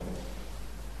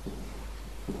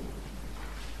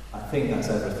think that's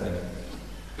everything.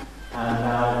 And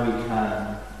now we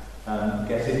can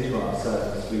get into our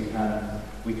service.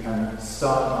 We can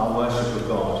start our worship of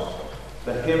God.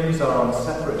 The hymns are on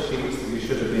separate sheets that you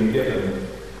should have been given.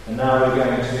 And now we're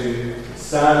going to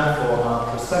stand for our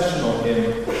processional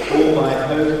hymn, All My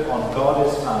Hope on God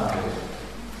is Founded.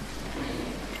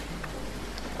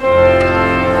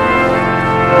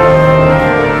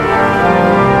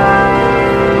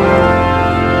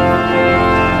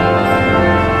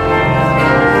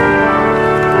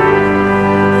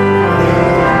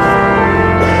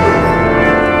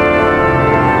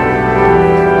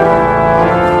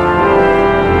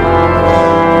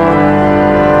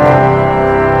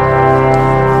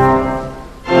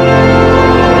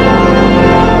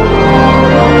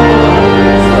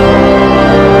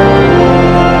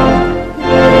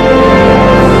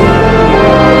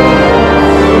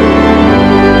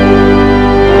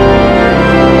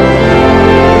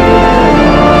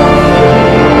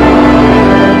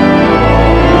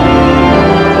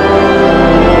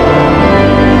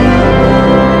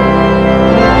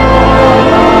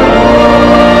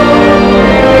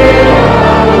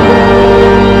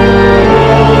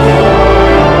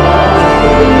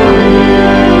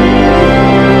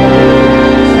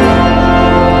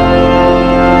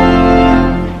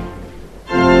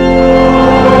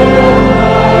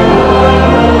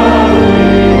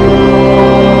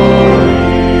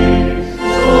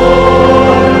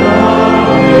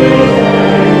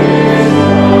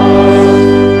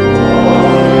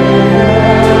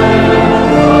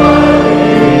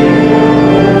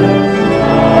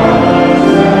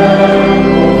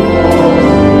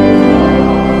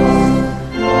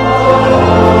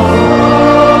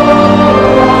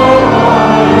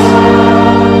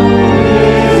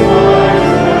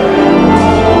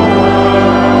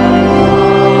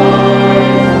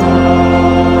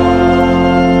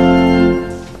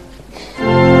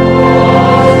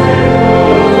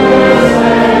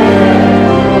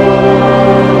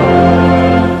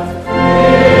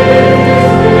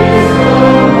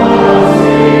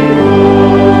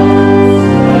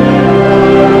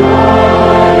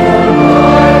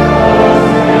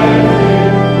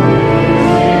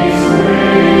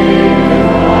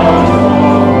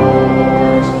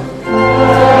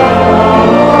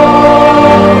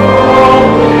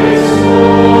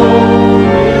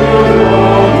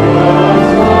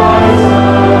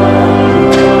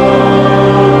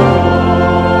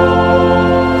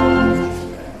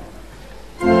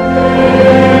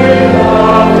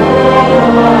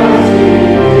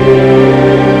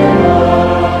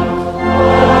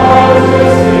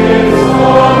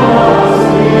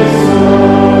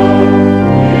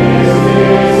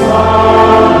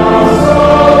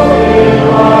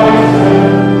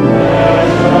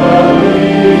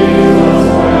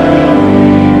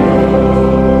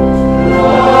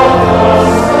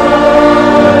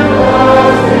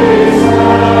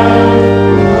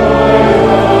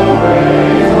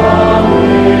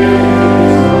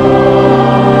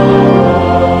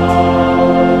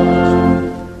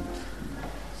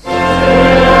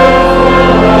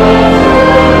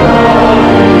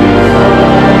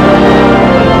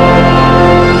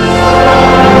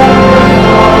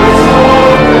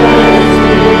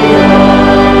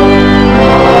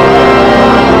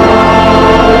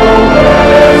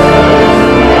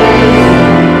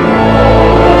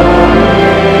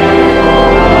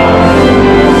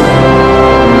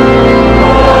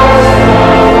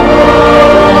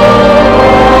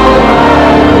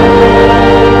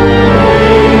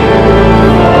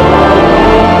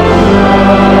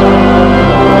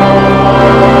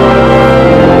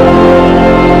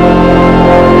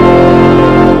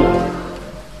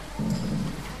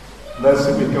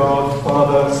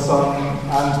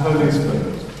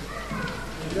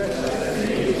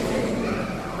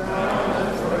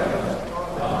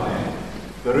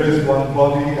 There is one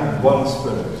body and one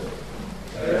spirit.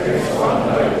 There is one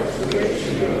hope to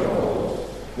which we are called.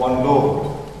 One Lord,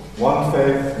 one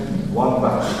faith, one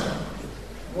baptism.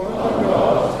 One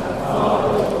God and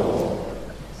Father of all.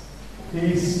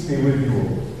 Peace be with you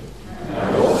all.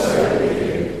 And also with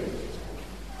you.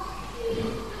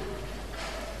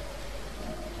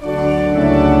 Thank you.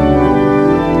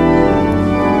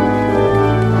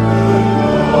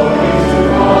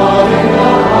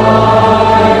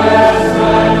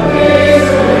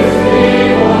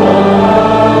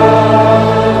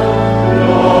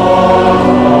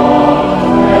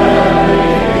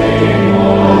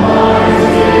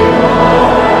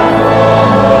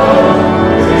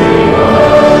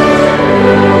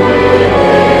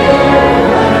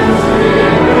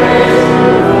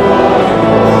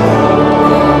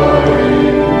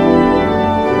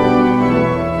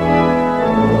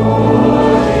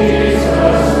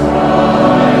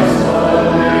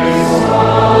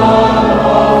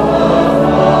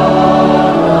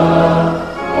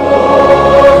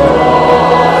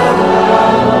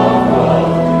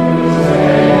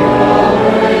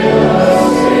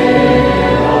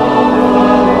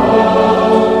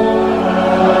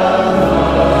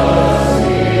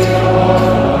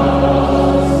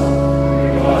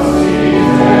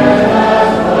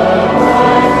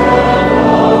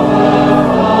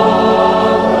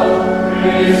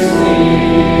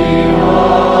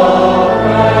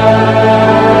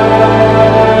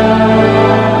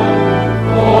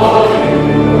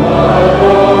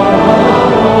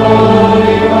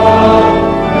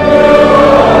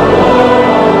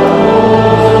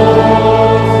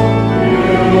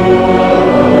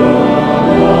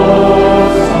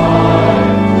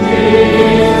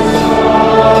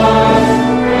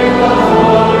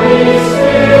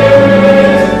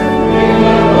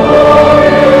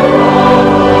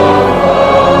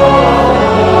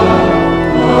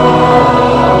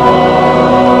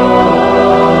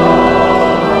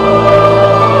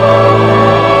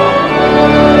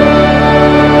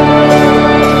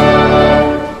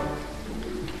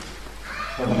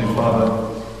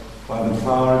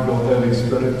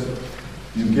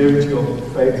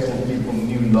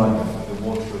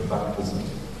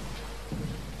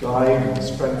 Guide and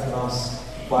strengthen us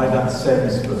by that same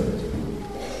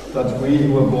Spirit, that we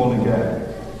who are born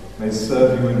again may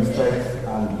serve you in faith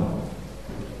and love,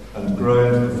 and grow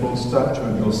into the full stature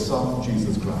of your Son,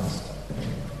 Jesus Christ,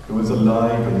 who is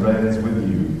alive and reigns with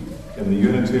you in the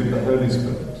unity of the Holy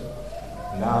Spirit,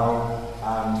 now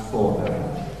and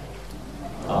forever.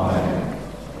 Amen.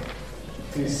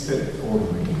 Please sit for the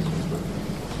reading.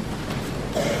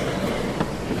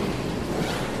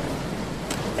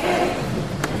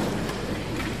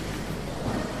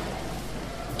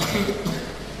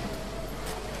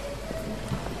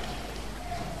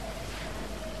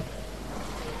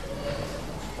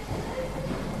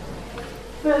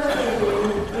 First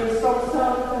reading is from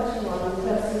Psalm 31,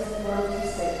 verses 1 to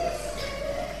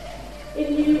 6. In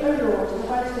you, O Lord, have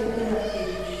I taken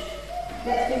refuge.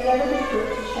 Let me never be put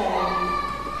to shame.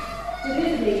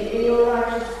 Deliver me in your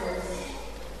righteousness.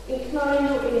 Incline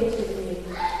your ear to me.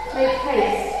 Make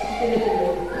haste to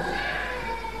deliver me.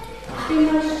 Be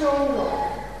my strong rock,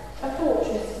 a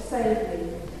fortress to save me,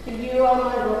 for you are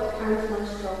my rock and my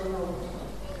strong Lord.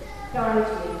 Guide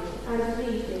me and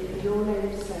lead me for your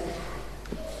name's sake.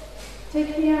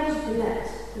 Take me out of the net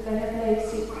that they have laid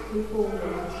secretly for me,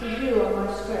 for you are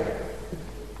my strength.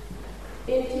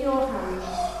 Into your hands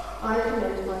I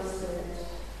commend my spirit,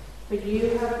 for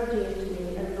you have redeemed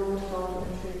me, O Lord God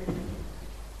and truth.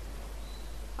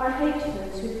 I hate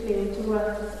those who cling to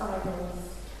worthless idols.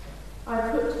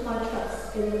 I put my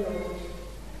trust in the Lord.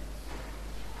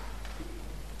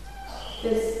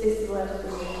 This is the word of the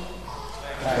Lord.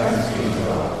 Thanks be to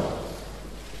God.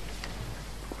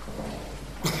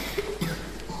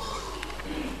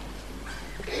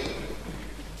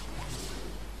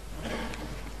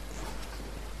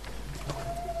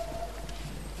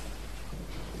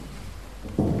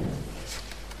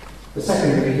 The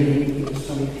second reading is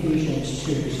from Ephesians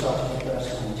 2, starting at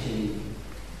verse 19.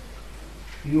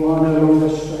 You are no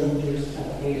longer strangers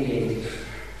and aliens,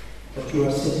 but you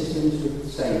are citizens with the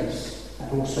saints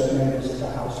and also members of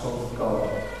the household of God,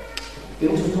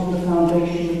 built upon the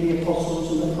foundation of the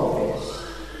apostles and the prophets,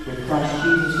 with Christ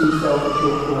Jesus himself as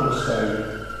your cornerstone.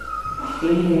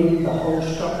 In him the whole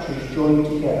structure is joined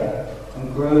together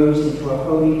and grows into a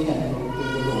holy temple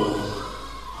in the Lord,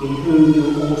 in whom you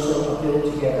also are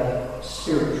built together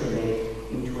spiritually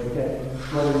into a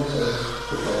dwelling place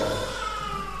to God.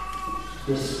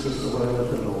 This is the word of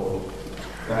the Lord.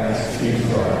 Thanks be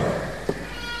to God.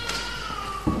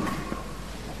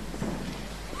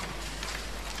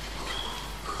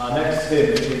 Our next hymn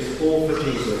is All for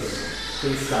Jesus.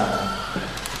 Please stand.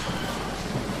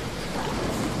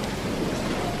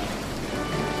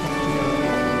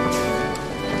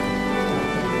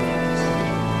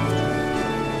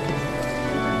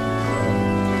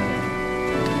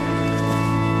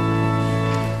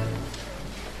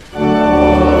 Oh,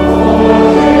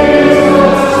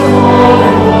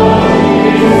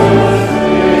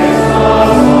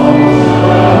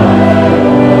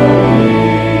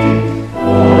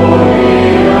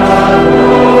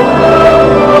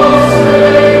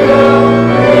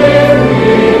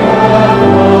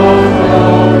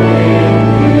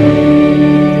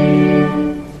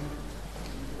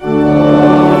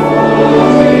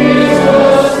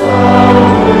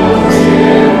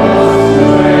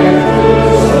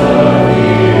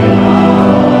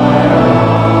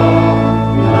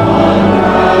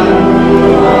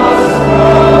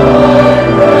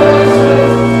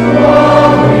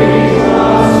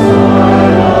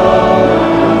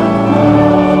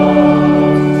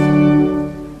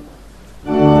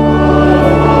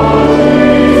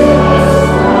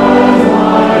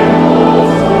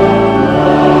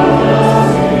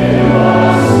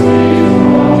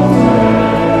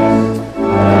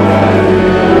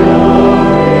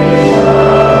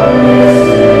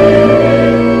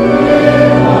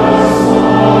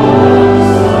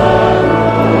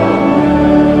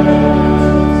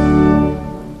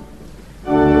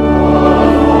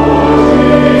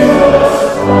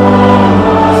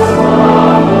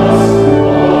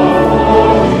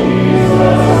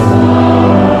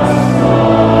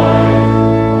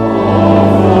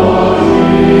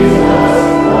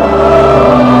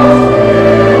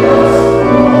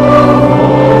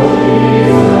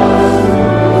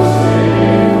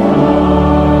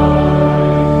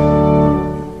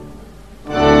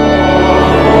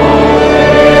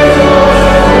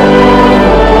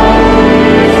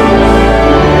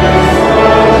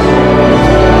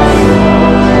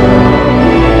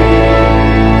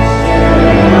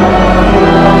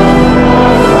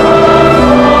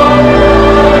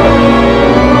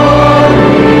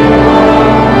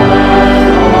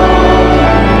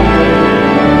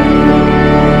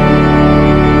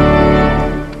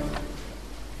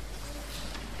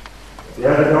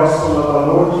 Gospel of our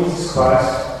Lord Jesus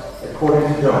Christ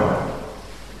according to John.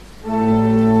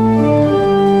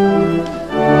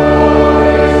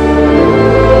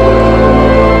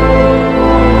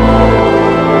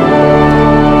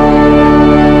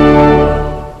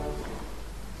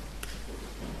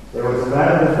 There was a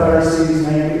man of the Pharisees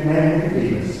named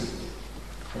Nicodemus,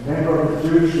 a member of the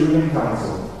Jewish ruling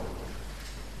council.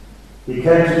 He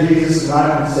came to Jesus at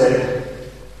night and said,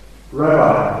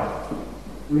 "Rabbi,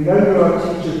 we know you are a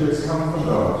teacher who has come from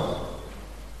God,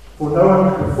 for no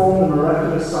one can perform the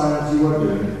miraculous signs you are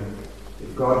doing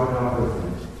if God were not with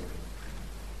him."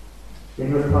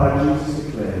 In reply, Jesus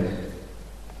declared,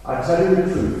 "I tell you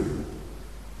the truth,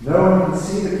 no one can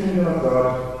see the kingdom of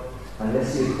God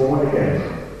unless he is born again."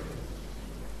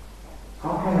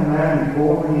 "How can a man be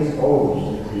born when he is old?"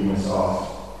 Nicodemus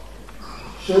asked.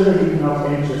 "Surely he cannot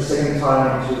enter a second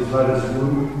time into his mother's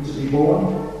womb to be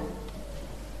born?"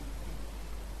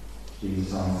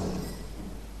 Jesus answered,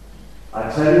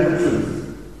 "I tell you the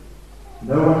truth,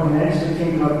 no one can enter the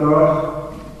kingdom of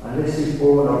God unless he is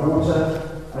born of water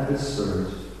and the Spirit.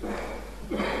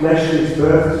 Flesh gives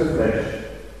birth to flesh,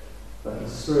 but the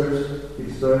Spirit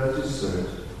gives birth to spirit.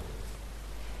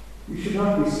 You should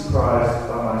not be surprised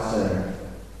by my saying,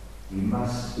 'You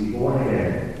must be born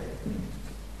again.'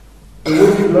 The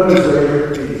wind blows wherever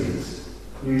it pleases.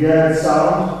 You hear its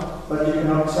sound, but you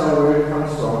cannot tell where it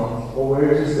comes from or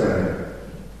where it is going.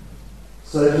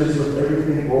 So it is with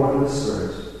everything born of the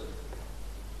Spirit."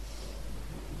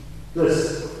 This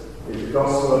is the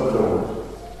gospel of the Lord.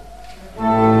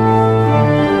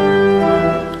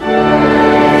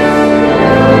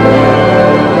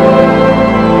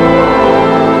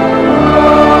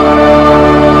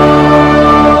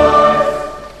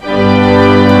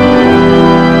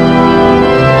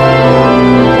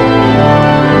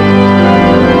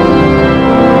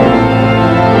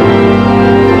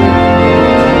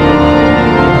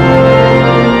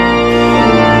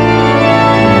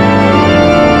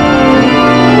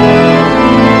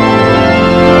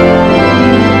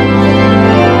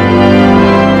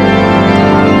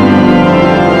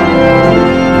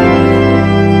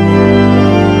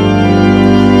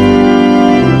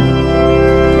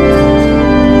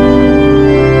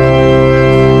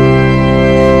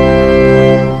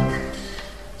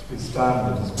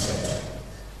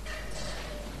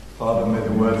 Father, may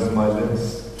the words of my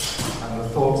lips and the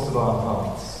thoughts of our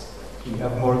hearts be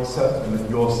ever more acceptable in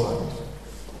your sight,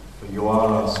 for you are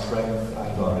our strength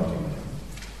and our Redeemer.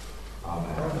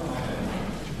 Amen.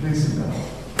 Would you please sit down?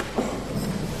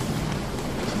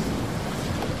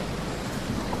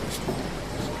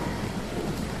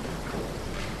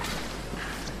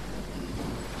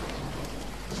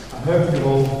 I hope you'll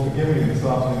all forgive me this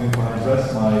afternoon if I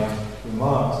address my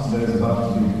remarks to those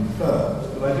about to be confirmed,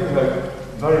 but I do hope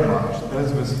very much that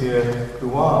those of us here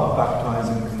who are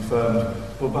baptized and confirmed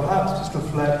will perhaps just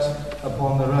reflect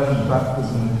upon their own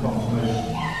baptism and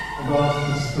confirmation and ask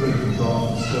the Spirit of God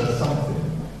to stir something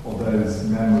of those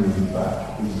memories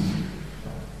back within you.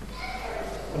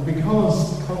 And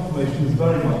because confirmation is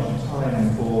very much a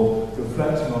time for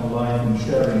reflecting on life and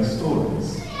sharing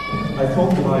stories, I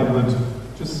thought that I would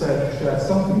just share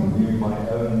something with you, my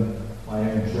own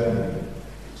journey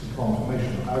to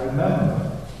confirmation. I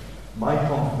remember my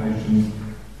confirmation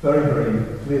very, very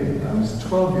clearly. I was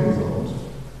 12 years old,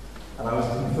 and I was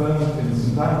confirmed in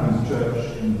St Andrew's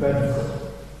Church in Bedford,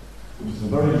 which is a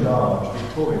very large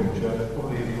Victorian church,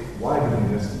 probably wider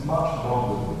than this, much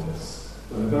longer than this,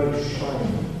 with a very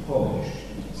shiny, polished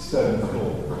stone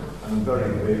floor and a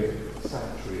very big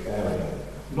sanctuary area.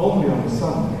 Normally on a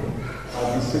Sunday,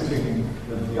 I'd be sitting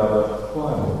with the other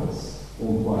choir boys,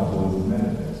 all choir boys and men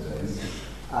in those days,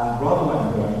 and rather than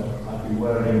going, I'd be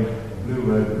wearing a blue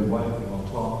robe with a white thing on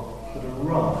top, with a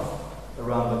ruff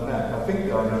around the neck. I think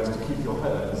the idea is to keep your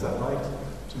head up, is that right?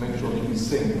 To make sure that you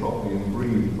sing properly and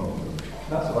breathe properly.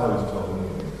 That's what I was told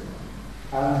anyway.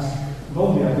 And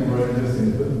normally I'd be wearing this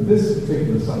thing, but this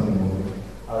particular Sunday morning,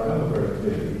 I remember very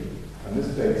clearly, and this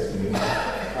dates me,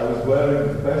 I was wearing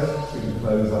the best suit of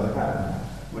clothes I had,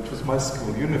 which was my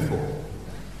school uniform.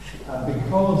 And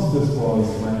because this was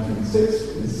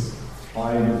 1960s,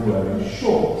 I was wearing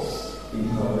shorts,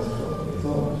 even though I was 12 years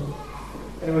old.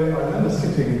 Anyway, I remember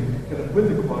sitting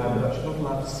with the choir, but actually not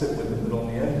allowed to sit with it, but on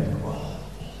the end of the choir.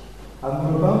 And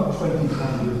there were about 20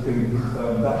 candidates being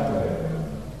confirmed that day.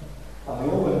 And they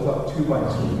all went up 2 by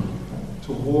 2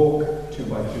 to walk 2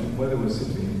 by 2 from where they were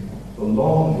sitting, the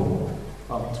long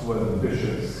walk up to where the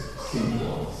bishop's seat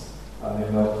was, and they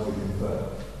knelt to be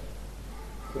confirmed.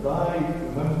 But I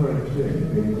remember very clearly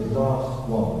being the last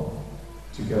one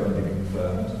to go and be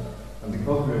confirmed, and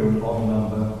because we were an odd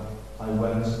number, I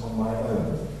went on my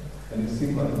own. And it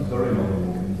seemed like a very long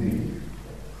walk indeed.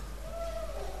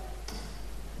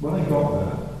 When I got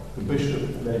there, the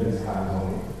bishop laid his hand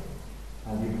on me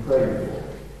and he prayed for me.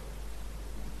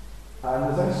 And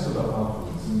as I stood up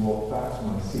afterwards and walked back to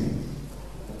my seat,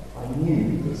 I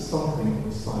knew that something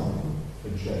inside me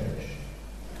had changed.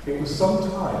 It was some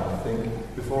time, I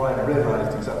think, before I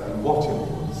realised exactly what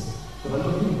it was, but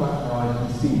looking back now I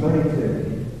can see very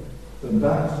clearly that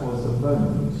that was the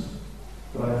moment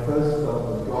that I first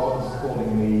felt that God was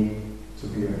calling me to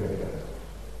be a vicar,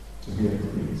 to be a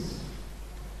priest.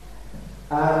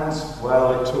 And,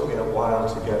 well, it took me a while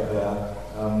to get there.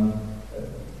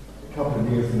 A couple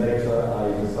of years later,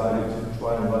 I decided to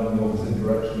try and run in the opposite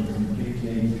direction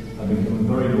completely and become a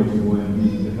very naughty boy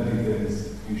indeed. There are many things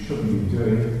you shouldn't be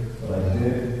doing, but I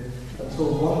did. Until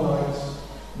one night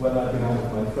when I'd been out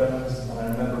with my friends, and I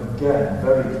remember again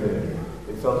very clearly,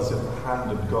 it felt as if the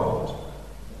hand of God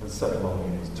had set along me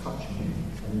and was touching me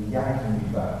and yanking me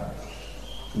back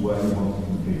to where he wanted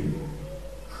me to be.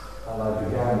 And I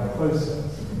began the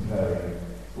process of preparing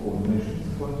for ordination.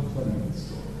 I'm going to tell you this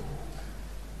story.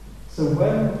 So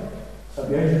when, at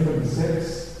the age of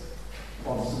 26,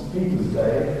 on St. Peter's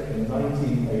Day in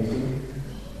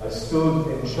 1980, I stood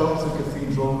in Chelmsford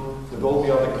Cathedral with all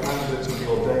the other candidates to be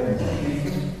ordained as a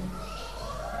deacon.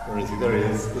 Where is he? There he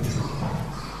is.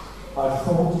 I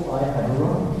thought I had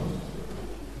arrived.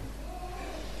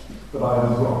 But I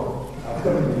was wrong. I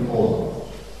couldn't be more.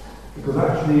 Because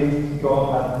actually, God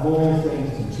had more things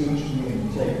to teach me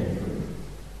and to take me through.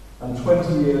 And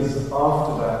 20 years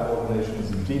after that ordination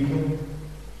as a deacon,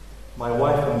 my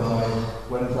wife and I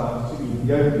went out to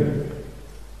Ethiopia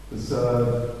to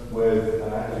serve with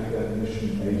an Anglican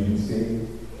mission agency.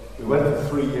 We went for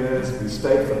 3 years, we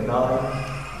stayed for 9,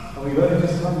 and we've only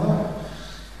just come back.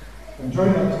 And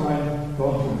during that time,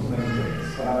 God taught us many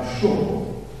things. And I'm sure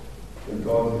that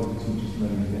God will teach us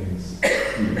many things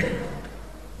here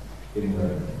in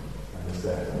Rome and as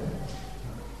there.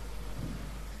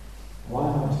 Why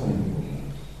am I telling you all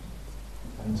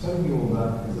that? I'm telling you all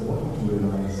that because I want you to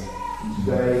realise that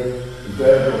today, the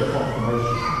day of your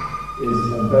confirmation, is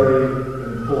a very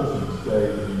important day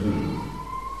indeed.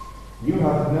 You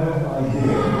have no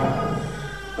idea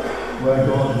where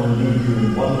God will lead you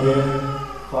in 1 year,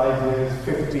 5 years,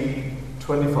 15,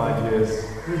 25 years,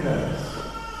 who knows?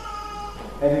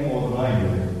 Any more than I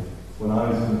did when I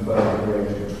was confirmed at the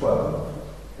age of 12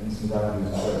 in St.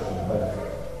 Andrew's Church in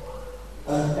Bedford.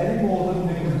 And any more than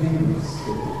Nicodemus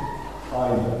did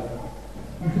either.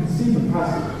 You can see the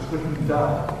passage written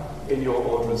down in your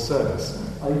order of service.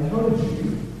 I encourage you,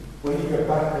 when you go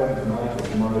back home tonight or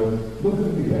tomorrow, look at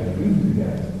it again, read it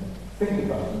again, think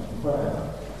about it, and pray about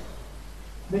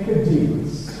it.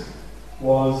 Nicodemus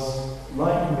was,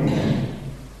 like me,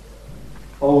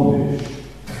 oldish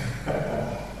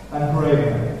and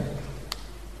grey-haired.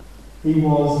 He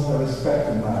was a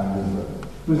respected man in Israel.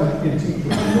 He was actually a teacher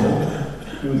of the law.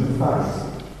 He was a Pharisee.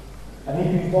 And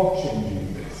he'd been watching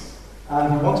Jesus.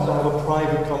 And he wanted to have a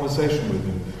private conversation with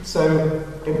him. So,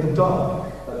 in the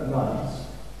dark, at night,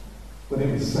 when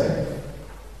it was safe,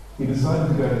 he decided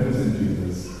to go and visit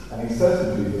Jesus. And he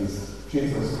says to Jesus,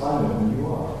 Jesus, I know who you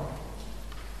are.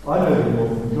 I know that you're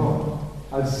from God.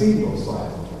 I've seen your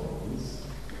signs and wonders.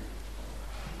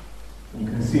 You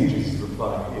can see Jesus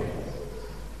replying here.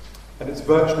 And it's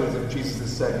virtually as if Jesus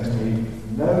is saying to me,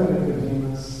 no,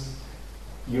 Nicodemus,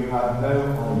 you have no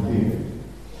idea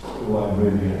who I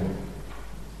really am.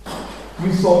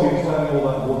 You saw me turning all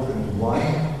that water into wine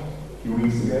a few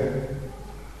weeks ago.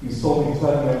 You saw me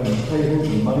turning over the tables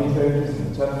and money changers in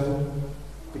the temple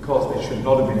because they should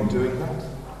not have been doing that.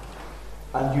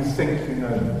 And you think you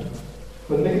know me.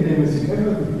 But Nicodemus, you came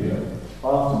over here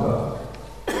after dark.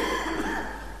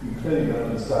 You clearly don't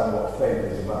understand what faith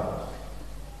is about.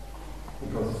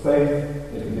 Because faith,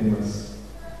 Nicodemus,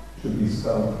 should be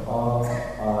spelled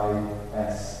R-I-S-K,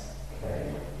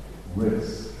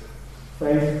 risk.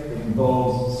 Faith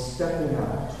involves stepping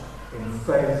out in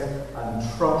faith and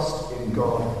trust in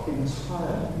God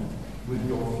entirely with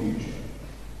your future.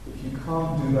 If you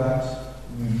can't do that,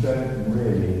 you don't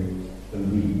really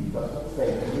believe. That's what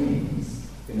faith means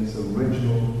in its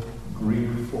original Greek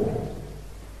form.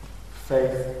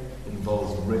 Faith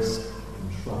involves risk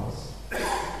and trust.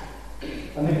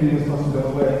 And Nicodemus must have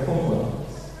gone away and thought about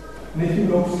this. And if you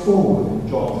look forward in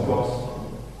John's Gospel,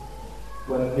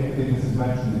 when Nicodemus is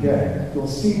mentioned again, you'll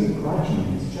see that gradually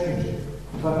he's changing.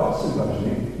 In fact, not so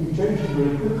gradually, he's changing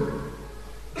very quickly.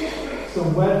 So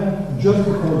when, just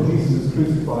before Jesus is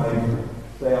crucified,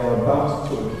 they are about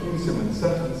to accuse him and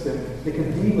sentence him,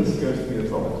 Nicodemus goes to the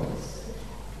authorities.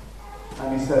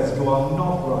 And he says, you are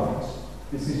not right.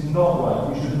 This is not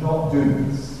right. We should not do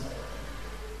this.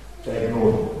 They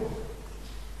ignored him.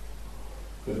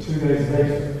 But 2 days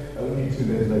later, only 2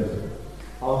 days later,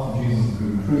 after Jesus had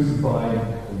been crucified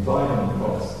and died on the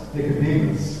cross,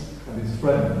 Nicodemus and his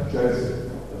friend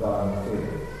Joseph of Arimathea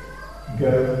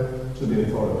go to the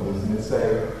authorities and they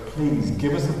say, please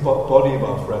give us the body of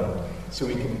our friend so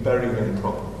we can bury him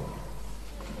properly.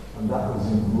 And that was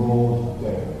in broad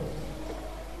daylight.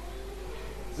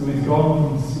 So he's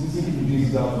gone from seeking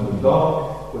Jesus out in the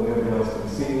dark, where nobody else can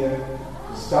see him,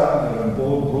 to standing there in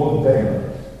broad daylight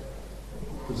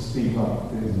to speak up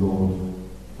to his Lord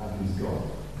and his God.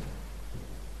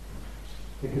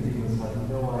 Nicodemus had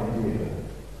no idea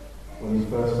when he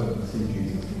first went to see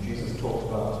Jesus, and Jesus talked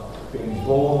about being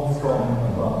born from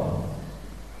above,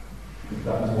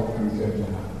 that was what was going to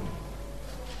happen.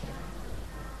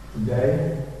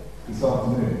 Today, this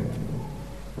afternoon,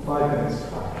 5 minutes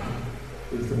time,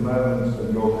 is the moment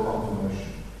of your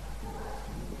confirmation.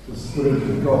 The Spirit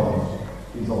of God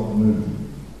is on the move.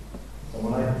 And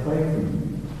when I pray for you,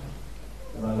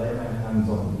 and I lay my hands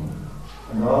on you,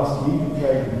 and I ask you to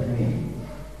pray with me,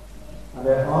 and I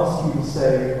ask you to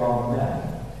say Amen,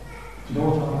 do you know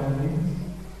what Amen means?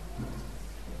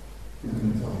 Who's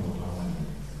going to tell me what Amen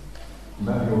means?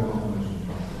 Remember your confirmation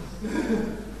process.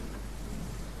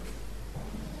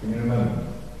 Can you remember?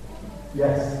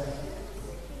 Yes.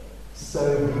 So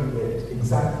be it.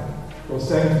 Exactly. You're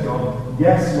saying to God,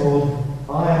 yes, Lord,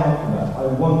 I am that. I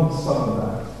want some of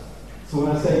that. So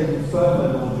when I say confirm, my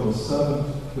Lord, your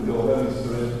servant with your Holy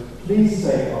Spirit, please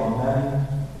say Amen.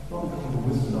 Not a kind of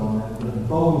whispered Amen, but a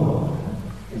bold Amen,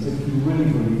 as if you really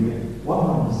believe it,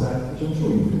 100%, which I'm sure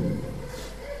you do,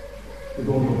 with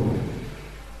all your belief.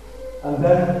 And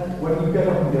then, when you get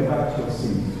up and go back to your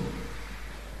seat,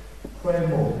 pray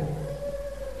more.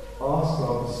 Ask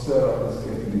God to stir up this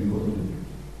gift you've got in you.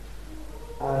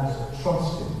 And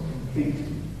trust Him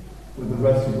completely with the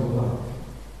rest of your life.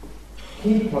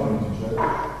 Keep coming to church.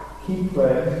 Keep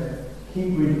praying. Keep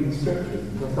reading the scriptures,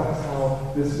 because that's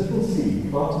how this little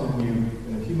seed planted in you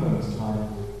in a few moments' time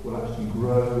will actually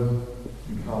grow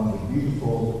to become the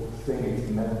beautiful thing it's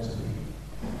meant to be.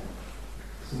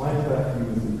 So my prayer for you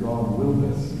is that God will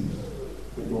bless you,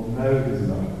 that you'll know His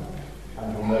love,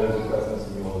 and you'll know His presence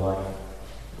in your life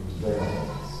from today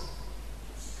onwards.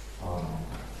 Amen.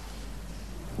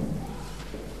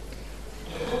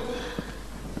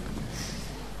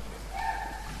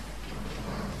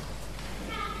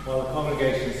 While the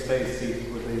congregation stays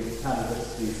seated, with the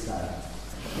candidates please stand.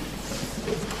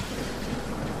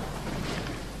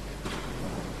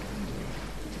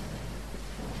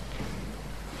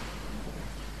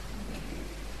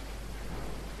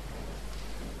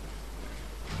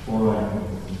 Before I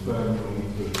confirm,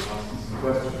 we need to ask you some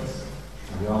questions.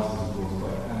 And the answers, of course,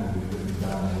 quite candidly written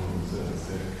down in the service.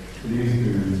 So please do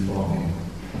respond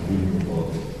and read the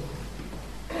Bible.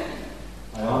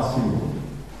 I ask you,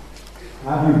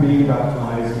 have you been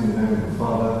baptized in the name of the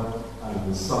Father, and of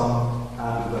the Son,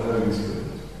 and of the Holy Spirit?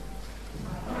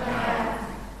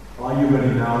 Are you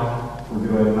ready now, with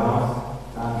your own mouth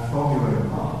and from your own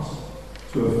heart,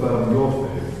 to affirm your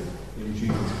faith in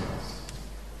Jesus Christ?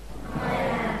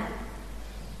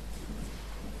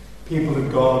 People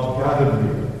of God gathered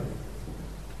here,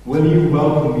 will you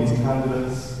welcome these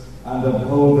candidates and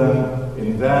uphold them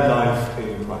in their life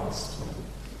in Christ?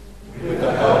 With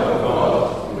the help of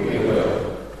God, we will.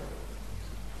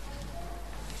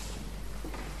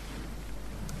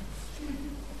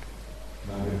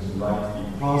 Now I'm going to light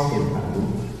the Paschal candle,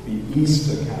 the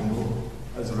Easter candle,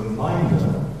 as a reminder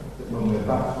that when we're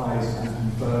baptized and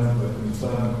confirmed, we're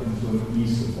confirmed into an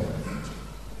Easter faith.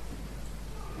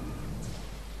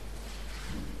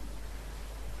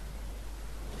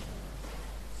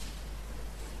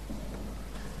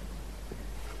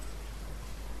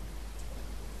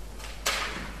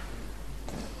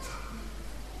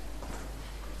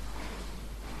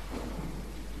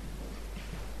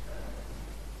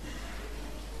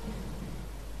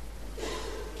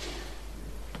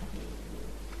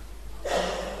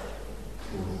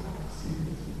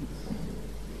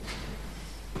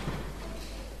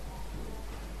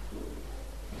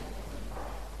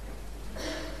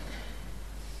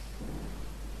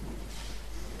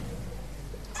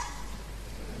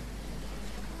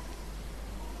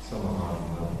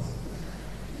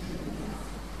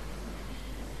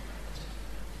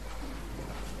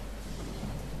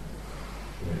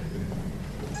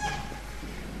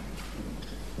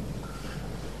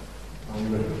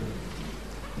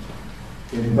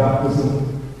 In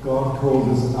baptism, God calls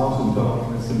us out of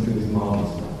darkness into His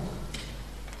marvellous light.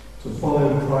 To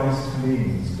follow Christ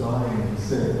means dying to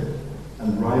sin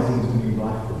and rising to new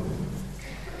life with Him.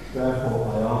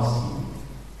 Therefore, I ask you,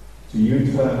 do you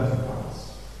turn to Christ?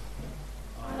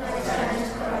 I turn to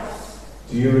Christ.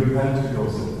 Do you repent of your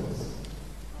sins?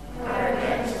 I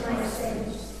repent of my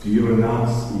sins. Do you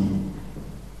renounce evil?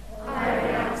 I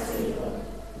renounce evil.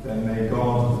 Then may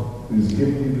God, who has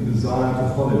given you the desire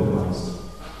to follow Christ,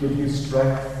 give you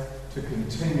strength to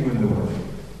continue in the way.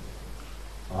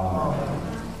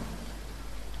 Amen.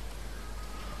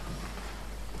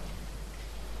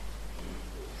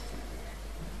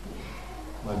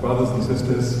 My brothers and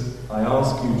sisters, I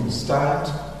ask you to stand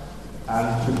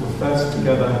and to profess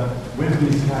together with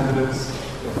these candidates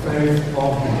the faith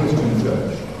of the Christian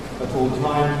Church at all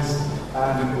times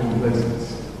and in all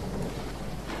places.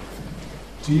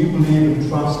 Do you believe and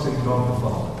trust in God the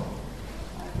Father?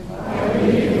 I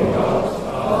believe in God,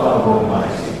 Father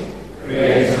Almighty,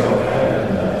 Creator of heaven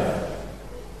and earth.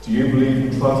 Do you believe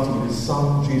and trust in His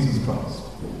Son, Jesus Christ?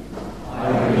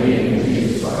 I believe in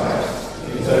Jesus Christ,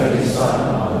 His only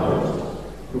Son, our Lord,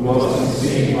 who was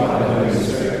conceived by the Holy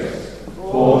Spirit,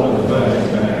 born of the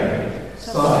Virgin Mary,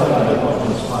 suffered under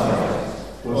Pontius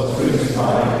Pilate, was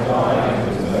crucified, died, and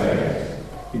was buried.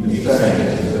 He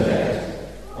descended into the dead.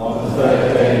 On the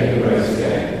third day he rose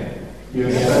again. He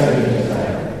ascended into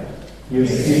heaven. He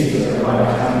is seated at the right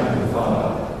hand of the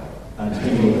Father, and he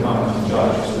will come to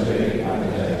judge the living and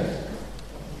the dead.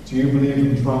 Do you believe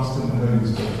and trust in the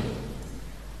Holy Spirit?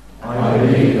 I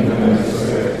believe in the Holy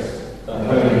Spirit, the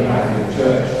Holy Catholic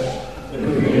Church, the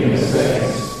communion of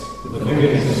saints, the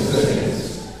forgiveness of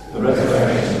sins, the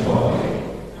resurrection of the body,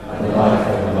 and the life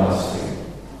everlasting.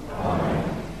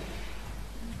 Amen.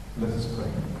 Let us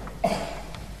pray.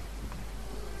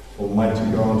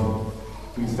 Almighty God,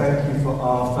 we thank you for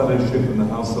our fellowship in the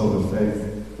household of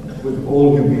faith, with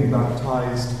all who have been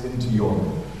baptized into your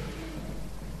name.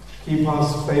 Keep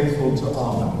us faithful to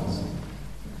our baptism,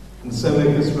 and so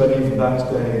make us ready for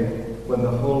that day when the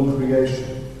whole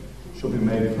creation shall be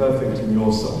made perfect in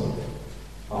your Son,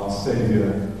 our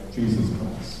Saviour, Jesus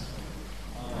Christ.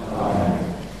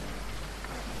 Amen.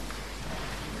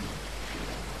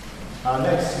 Our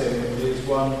next hymn is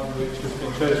one which has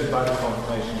been chosen by the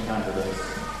confirmation candidates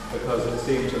because it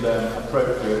seemed to them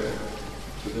appropriate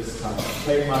to this time.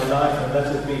 Take my life and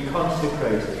let it be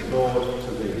consecrated, Lord,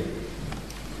 to thee.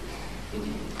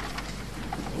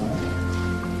 Amen.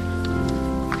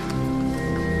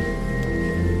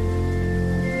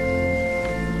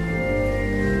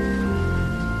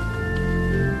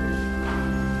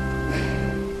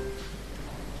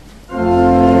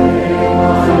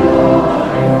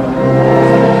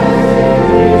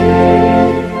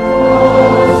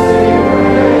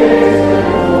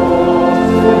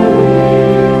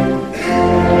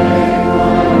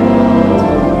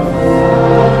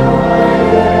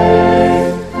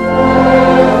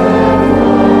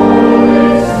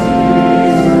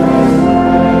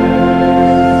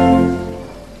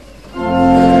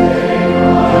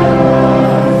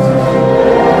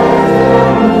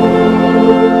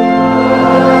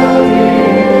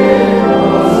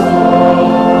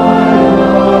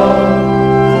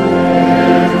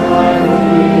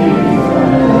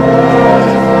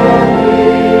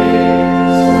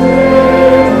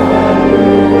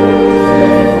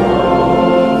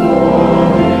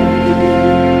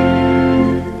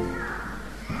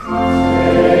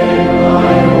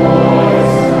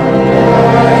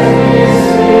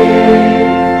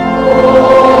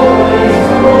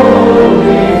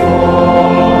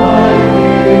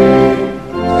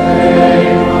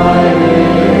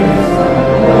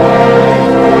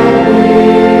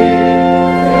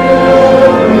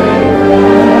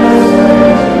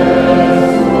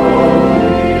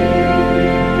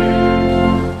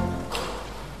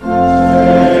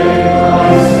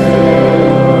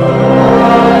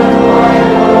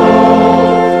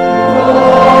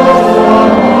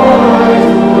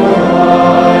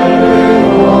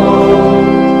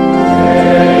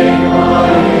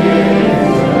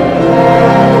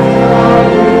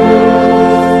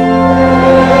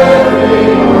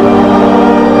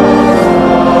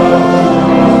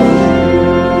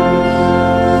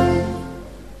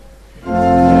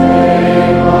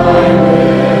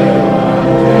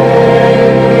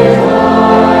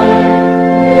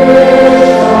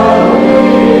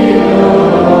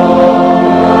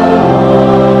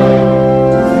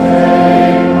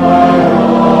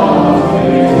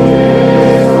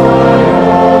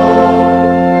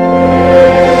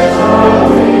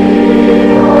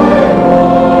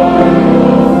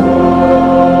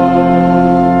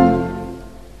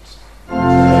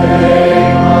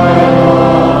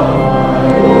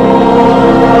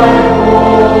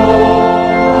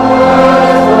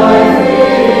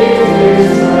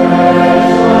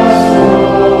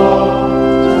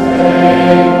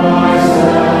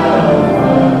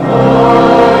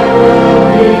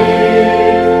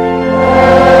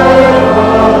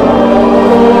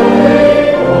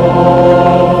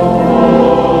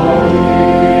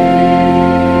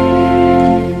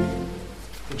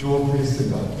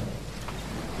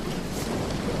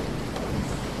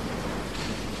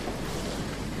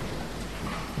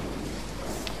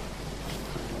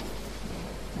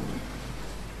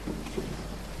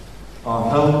 Our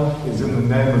help is in the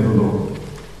name of the Lord,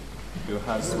 who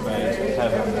has made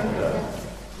heaven and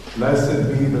earth.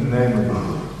 Blessed be the name of the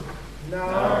Lord,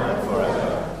 now and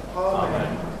forever.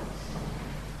 Amen.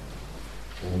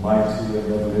 Almighty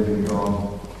and ever-living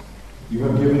God, you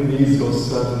have given these your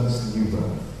servants new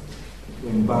birth,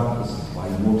 in baptism by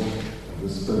water and the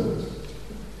Spirit,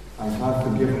 and have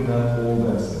forgiven them all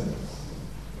their sins.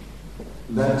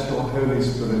 Let your Holy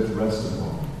Spirit rest upon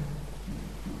them,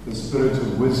 the Spirit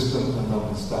of wisdom and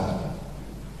understanding,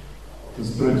 the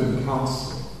Spirit of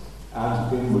counsel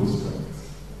and inward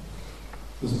strength,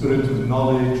 the Spirit of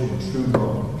knowledge and true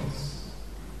godliness,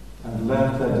 and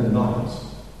let their delight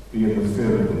be in the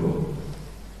fear of the Lord.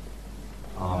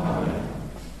 Amen.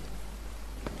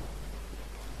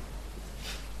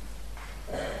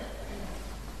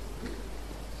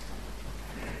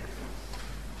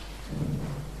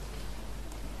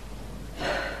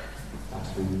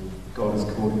 Actually, God has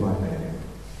called you by name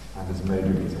and has made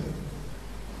you his own.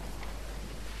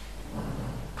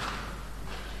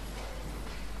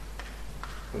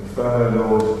 Confirm,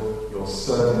 O Lord, your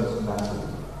servant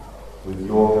Natalie with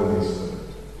your Holy Spirit.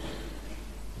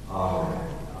 Amen.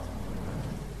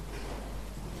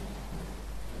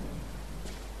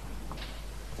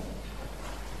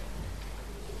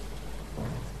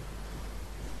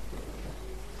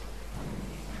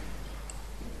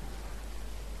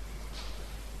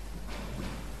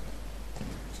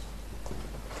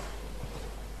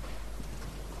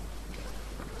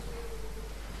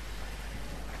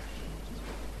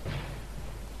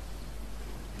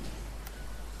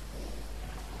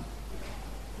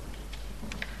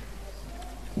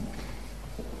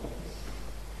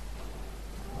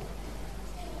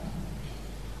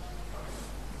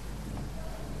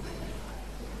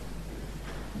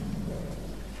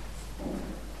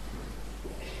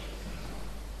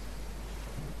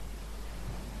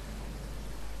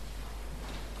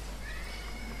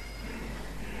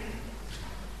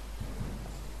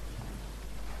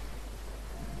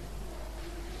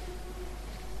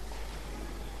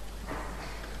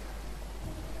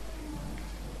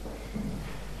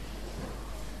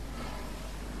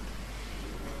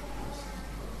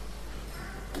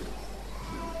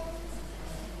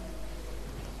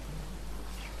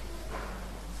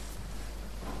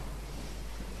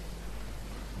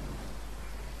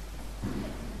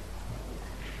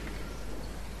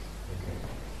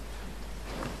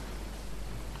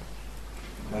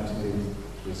 Natalie,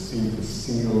 receive the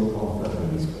seal of the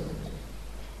Holy Spirit.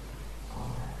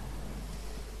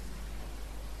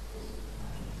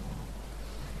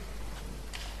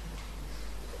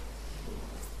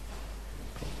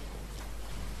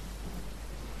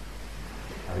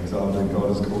 Alexander, God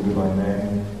has called you by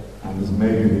name and has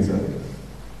made you his own.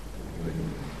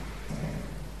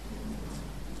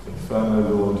 Confirm, O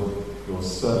Lord, your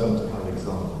servant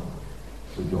Alexander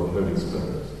with your Holy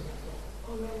Spirit.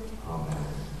 Amen.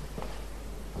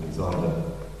 Alexander,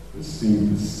 receive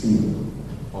the seal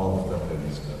of the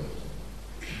Holy Spirit.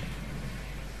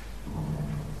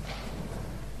 Amen.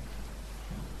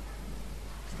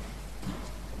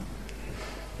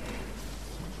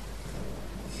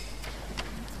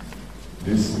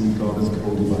 This seal God has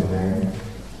called you by name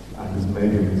and has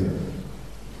made you his own.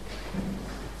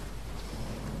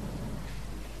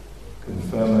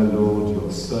 Confirm, O Lord,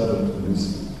 your servant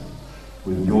Lucy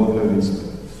with your Holy Spirit.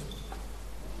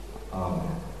 Amen.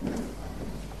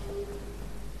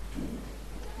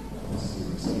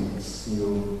 Receive the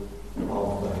seal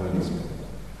of the Holy Spirit.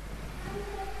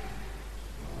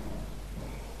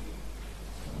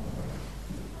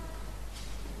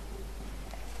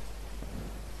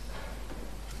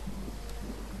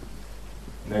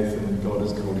 Nathan, God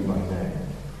has called you by name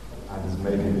and has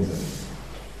made you his own.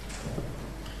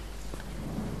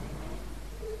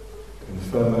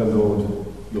 Confirm, O Lord,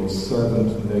 your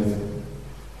servant Nathan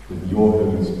with your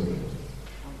Holy Spirit.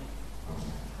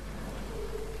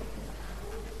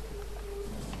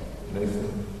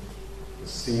 Nathan,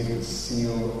 receive the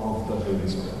seal of the Holy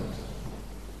Spirit.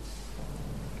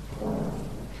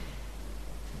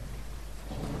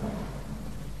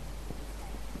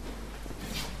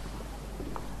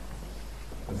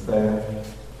 There,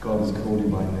 God has called you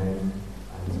by name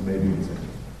and has made you his own.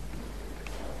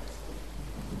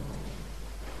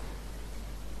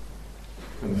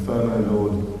 Confirm, O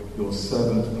Lord, your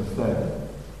servant Matthias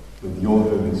with your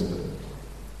Holy Spirit.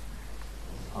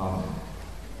 Amen.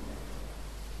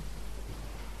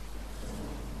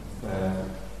 There,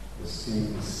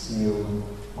 receive the seal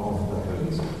of the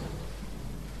Holy Spirit.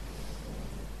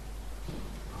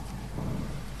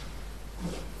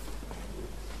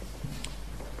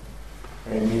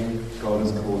 Amy, God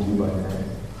has called you by name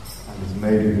and has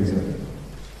made you his own.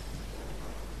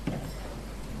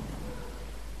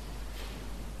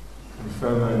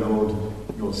 Lord,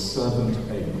 your servant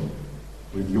Abel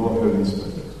with your Holy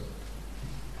Spirit.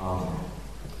 Amen.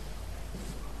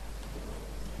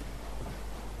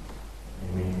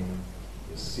 May we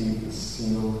receive the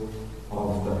seal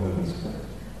of the Holy Spirit.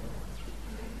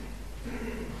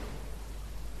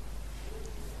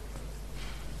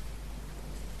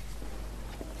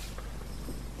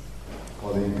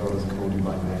 Father, God has called you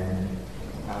by name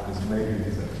and has made you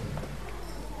his own.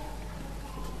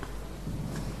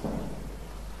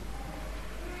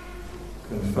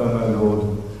 Confirm, O Lord,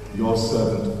 your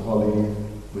servant Holly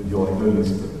with your Holy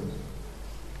Spirit.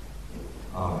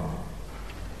 Amen.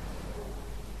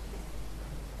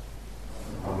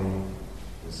 Holly,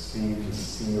 receive the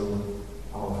seal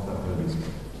of the Holy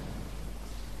Spirit.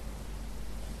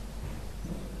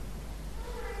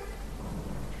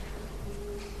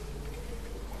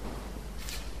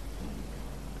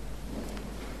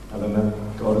 Eleanor,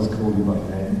 God has called you by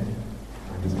name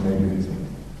and has made you his own.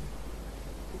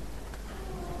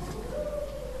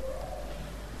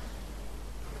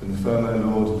 Confirm,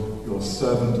 O Lord, your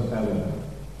servant Eleanor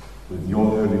with your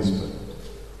Holy Spirit.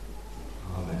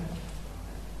 Amen.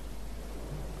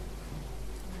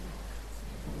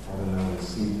 Eleanor,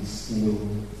 receive the seal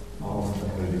of the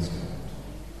Holy Spirit.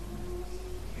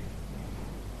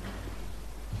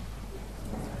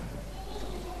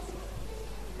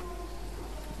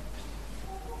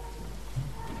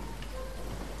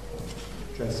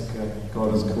 Jessica,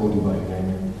 God has called you by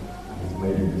name and has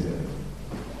made you his own.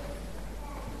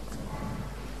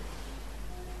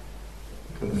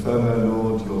 Confirm, O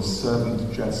Lord, your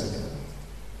servant Jessica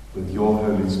with your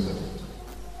Holy Spirit.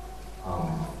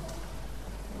 Amen.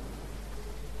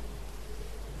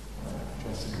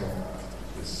 Jessica,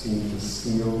 receive the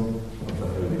seal of the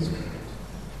Holy Spirit.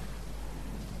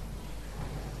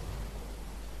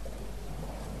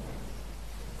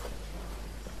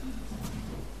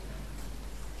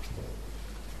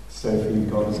 Sophie,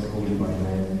 God has called you by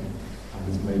name and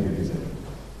has made you his own.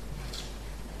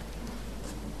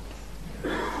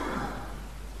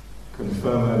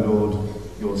 Confirm, O Lord,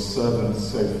 your servant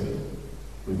Sophie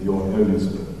with your Holy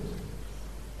Spirit.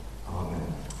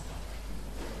 Amen.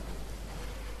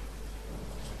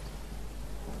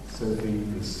 Sophie,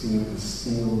 receive the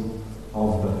seal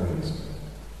of the Holy Spirit.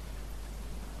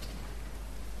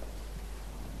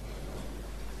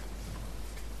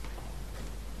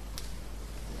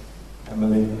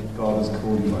 Emily, God has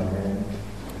called you by name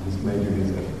and has made you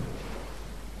his own.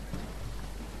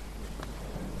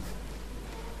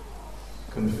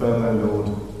 Confirm, O Lord,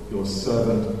 your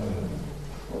servant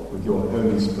Emily with your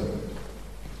Holy Spirit.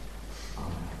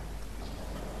 Amen.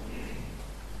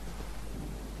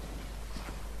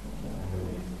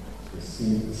 Emily,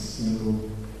 receive the seal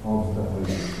of the Holy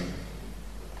Spirit.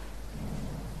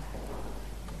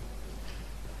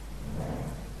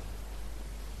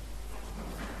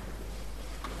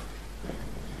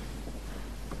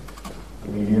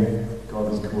 Amelia,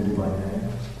 God has called you by name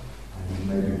and has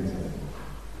made you his own.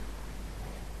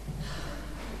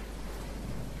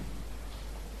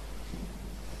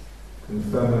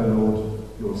 Confirm, O Lord,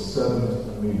 your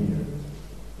servant Amelia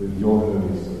with your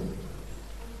Holy Spirit.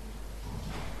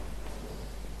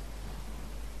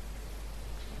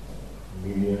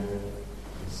 Amelia,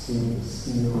 receive the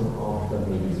seal of the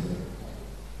Holy Spirit.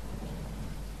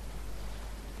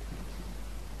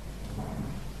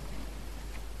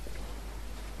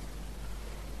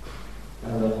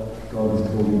 Ella, God has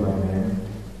called you by name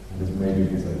and has made you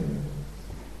his own.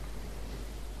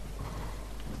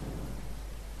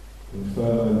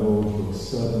 Confirm, O Lord, your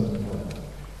servant Ella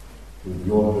with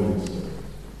your Holy Spirit.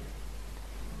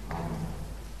 Amen.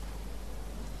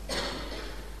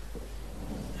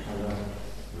 Ella,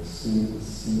 receive the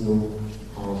seal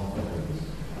of the Holy Spirit.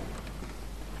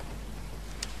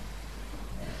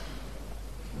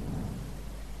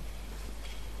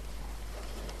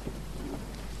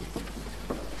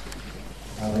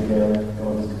 Abigail,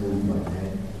 God has called you by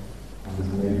name and has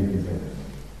made you his own.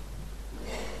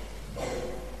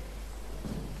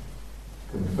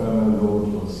 Confirm, O Lord,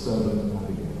 your servant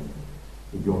Abigail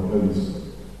with your Holy Spirit.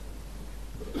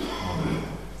 Amen.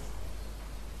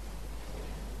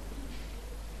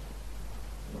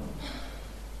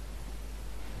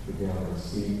 Abigail,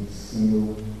 receive the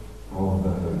seal of the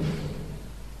Holy Spirit.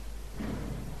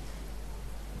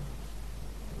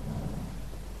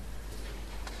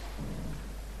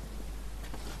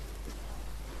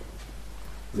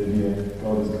 Lydia,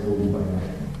 God has called you by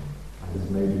name and has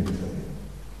made you his own.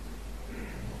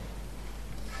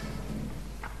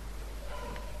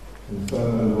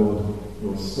 Confirm, O Lord,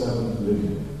 your servant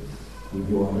Lydia with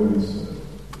your Holy Spirit.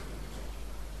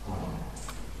 Amen.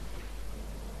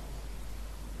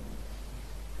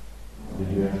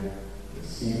 Lydia,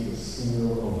 receive the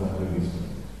seal of the Holy Spirit.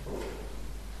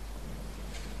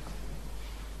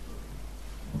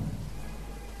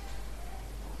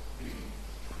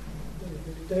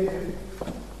 David.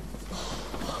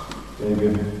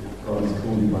 David, God has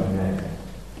called you by name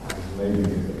and has made you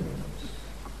his own.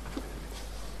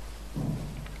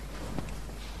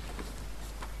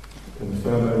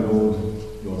 Confirm, O Lord,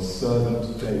 your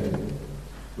servant David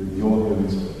with your Holy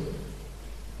Spirit.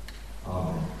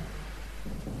 Amen.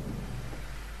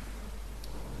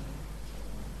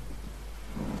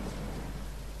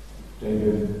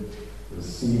 David,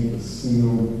 receive the seal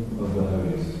of the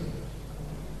Holy Spirit.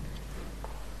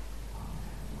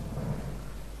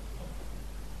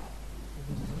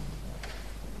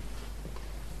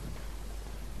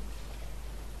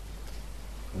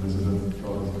 Elizabeth,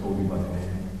 God has called you by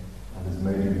name and has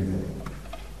made you his own.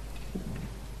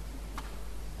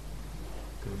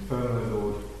 Confirm, O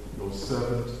Lord, your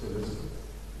servant Elizabeth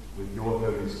with your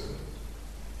Holy Spirit.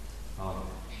 Amen.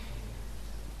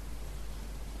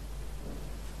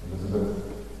 Elizabeth,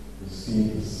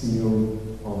 receive the seal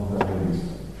of the Holy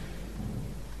Spirit.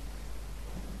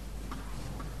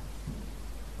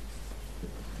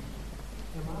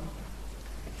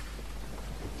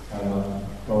 Emma,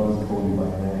 God has called you by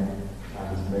name and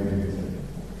has made you his own.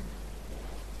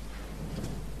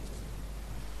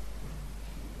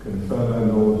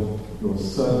 Confirm, O Lord, your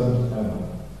servant Emma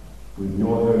with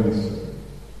your Holy Spirit.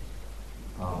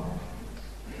 Amen.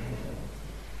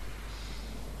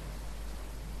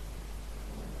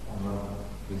 Emma,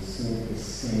 receive the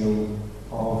seal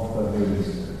of the Holy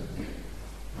Spirit.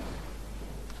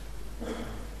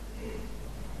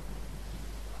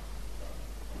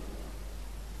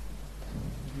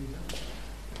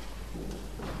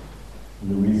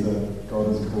 Louisa, God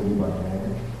has called you by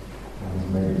name and has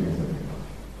made you his own.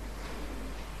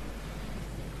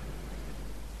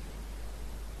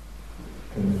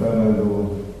 Confirm, O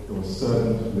Lord, your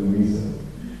servant Louisa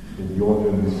with your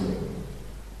Holy Spirit.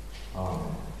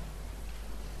 Amen.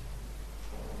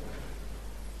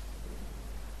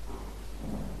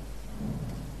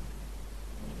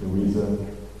 Louisa,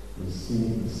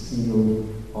 receive the seal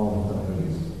of the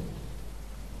Holy Spirit.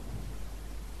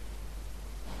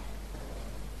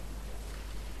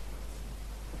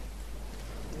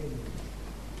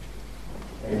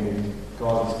 Amy,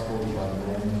 God has called you by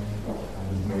name and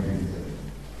has made you his own.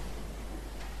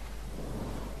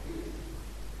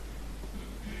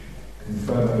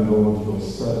 Confirm, O Lord, your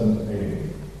servant Amy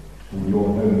with your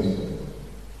Holy Spirit.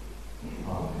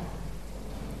 Amen.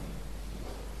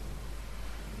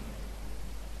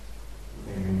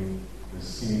 Amy,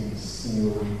 receive the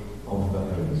seal of the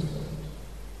Holy Spirit.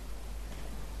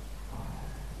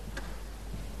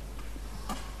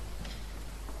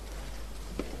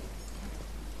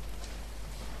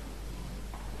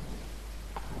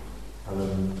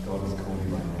 Helen, God has called you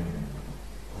by name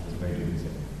and has made you his own.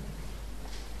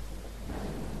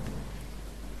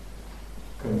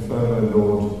 Confirm, O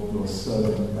Lord, your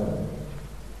servant Helen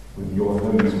with your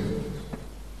Holy Spirit.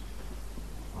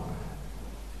 Amen.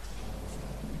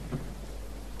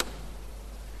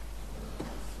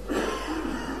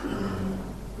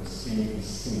 Receive the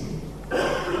seal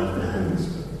of the Holy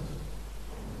Spirit.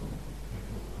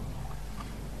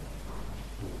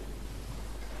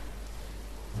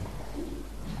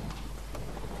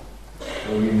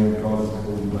 For we know God has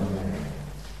called you by name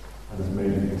and has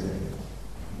made you his own.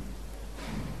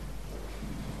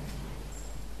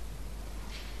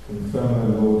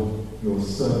 Confirm, O Lord, your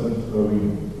servant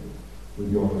Rowena with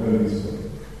your Holy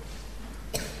Spirit.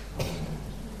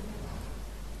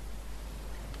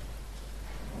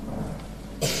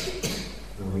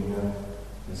 Rowena,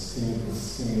 receive the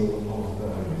seal of the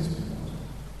Holy Spirit.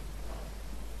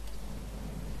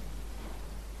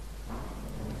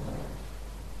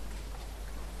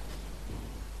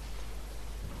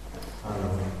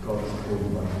 Alan, God has called you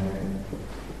by name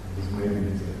and has made you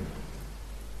his own.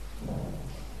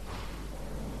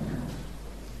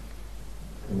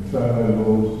 Confirm, O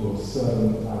Lord, your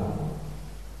servant Alan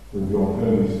with your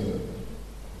Holy Spirit.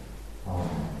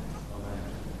 Amen.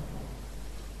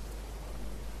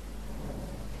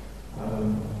 Alan,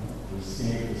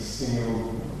 receive the seal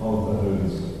of the Holy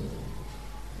Spirit.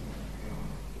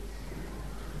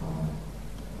 Amen.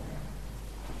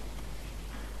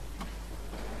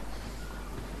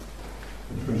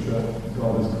 Patricia,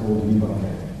 God has called you by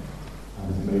name and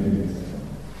has made you his own.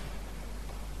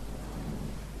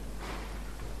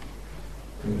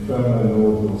 Confirm, O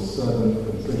Lord, your servant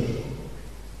Patricia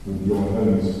with your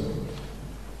Holy Spirit.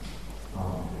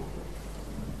 Amen.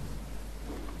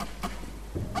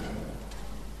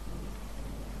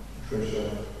 Patricia,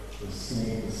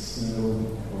 receive the seal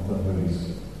of the Holy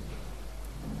Spirit.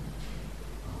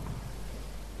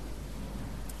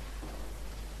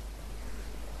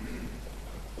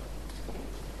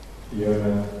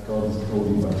 Fiona, God has called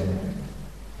you by name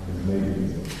and has made you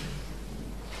his own.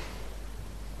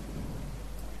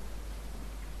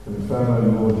 Confirm,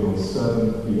 O Lord, your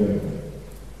servant Fiona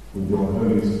with your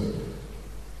Holy Spirit.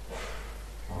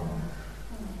 Amen.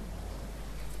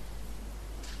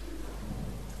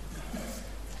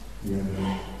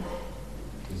 Fiona,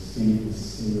 receive the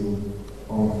seal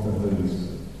of the Holy Spirit.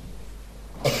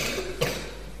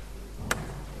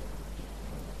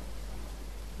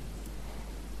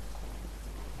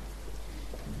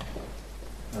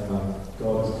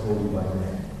 God has called you by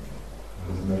name and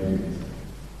has made you his own.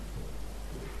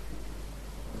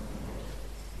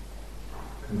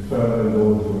 Confirm, O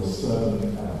Lord, your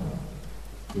servant Anna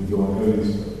with your Holy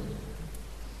Spirit.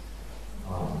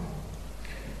 Amen.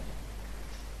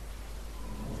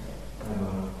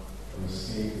 Anna,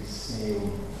 receive the seal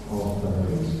of the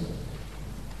Holy Spirit.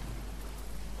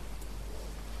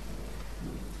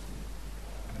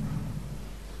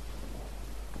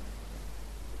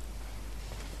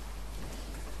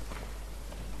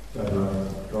 Deborah,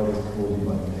 God has called you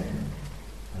by name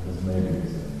and has made you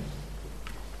his own.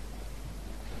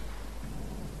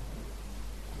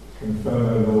 Confirm,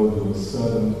 O Lord, your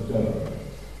servant Deborah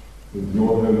with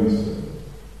your Holy Spirit.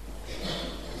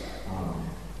 Amen.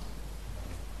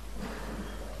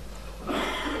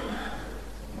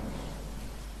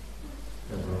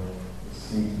 Deborah,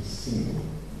 receive the seal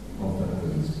of the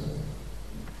Holy Spirit.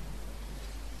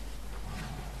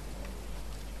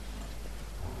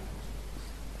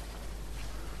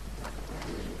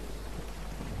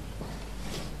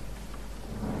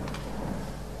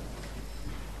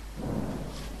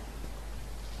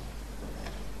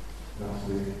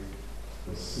 Lastly,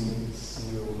 receive the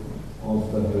seal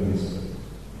of the Holy Spirit.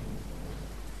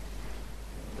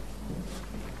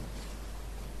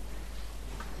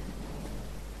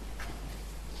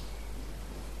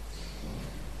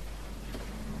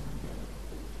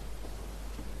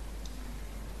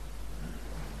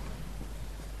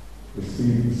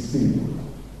 Receive the seal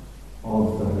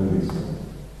of the Holy Spirit.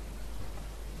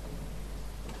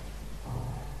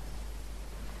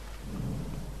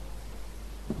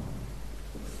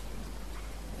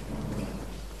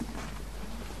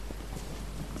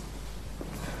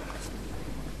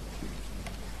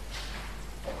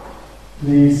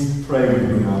 Please pray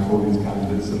with me now for these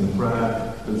candidates and the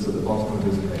prayer that's at the bottom of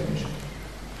this page.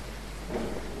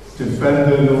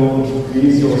 Defend, O Lord,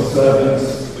 these your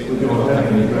servants with your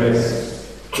heavenly grace,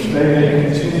 that they may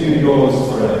continue yours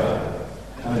forever,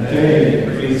 and daily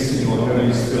increase in your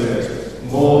Holy Spirit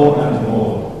more and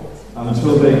more,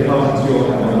 until they come to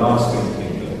your everlasting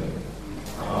kingdom.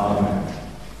 Amen.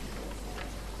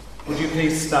 Would you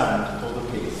please stand for the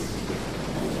peace?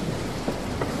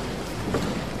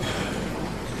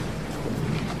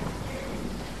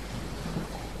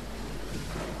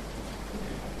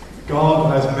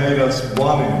 God has made us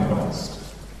one in Christ.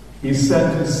 He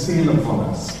set his seal upon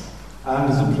us, and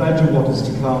as a pledge of what is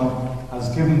to come,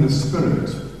 has given the Spirit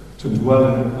to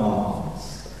dwell in our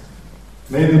hearts.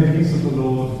 May the peace of the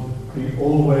Lord be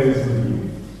always with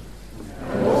you.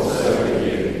 And also with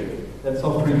you. Let's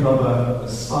offer each other a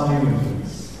sign of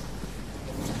peace.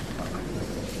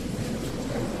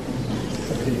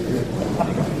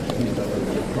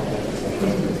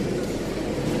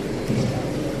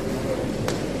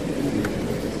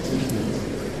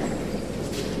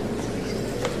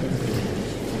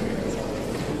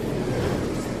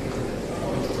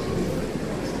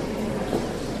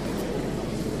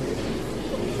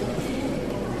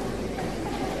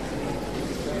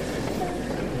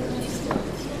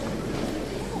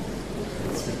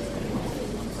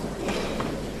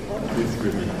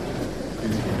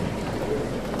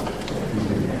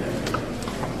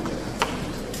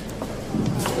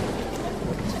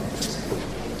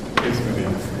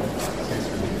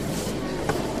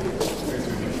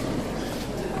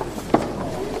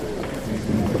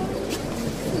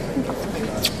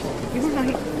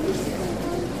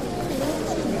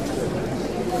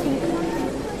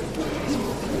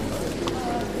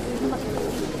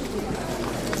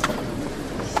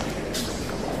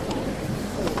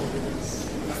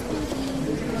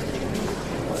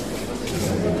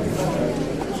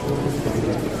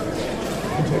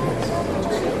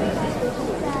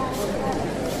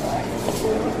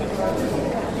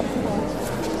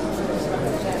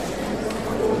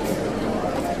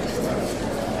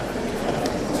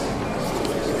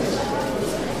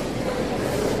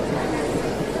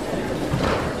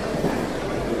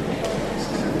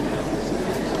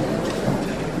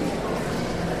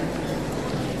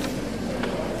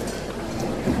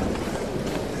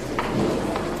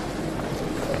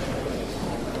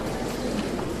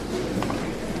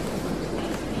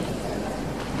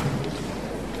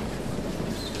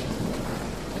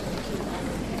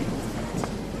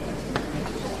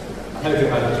 hope you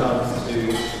had a chance to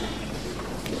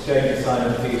exchange a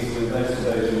sign of peace with most of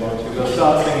those who want to. We'll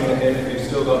start singing the hymn. If you've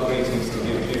still got greetings to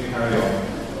give, do carry on.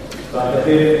 But the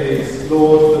hymn is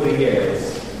Lord for the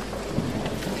Years.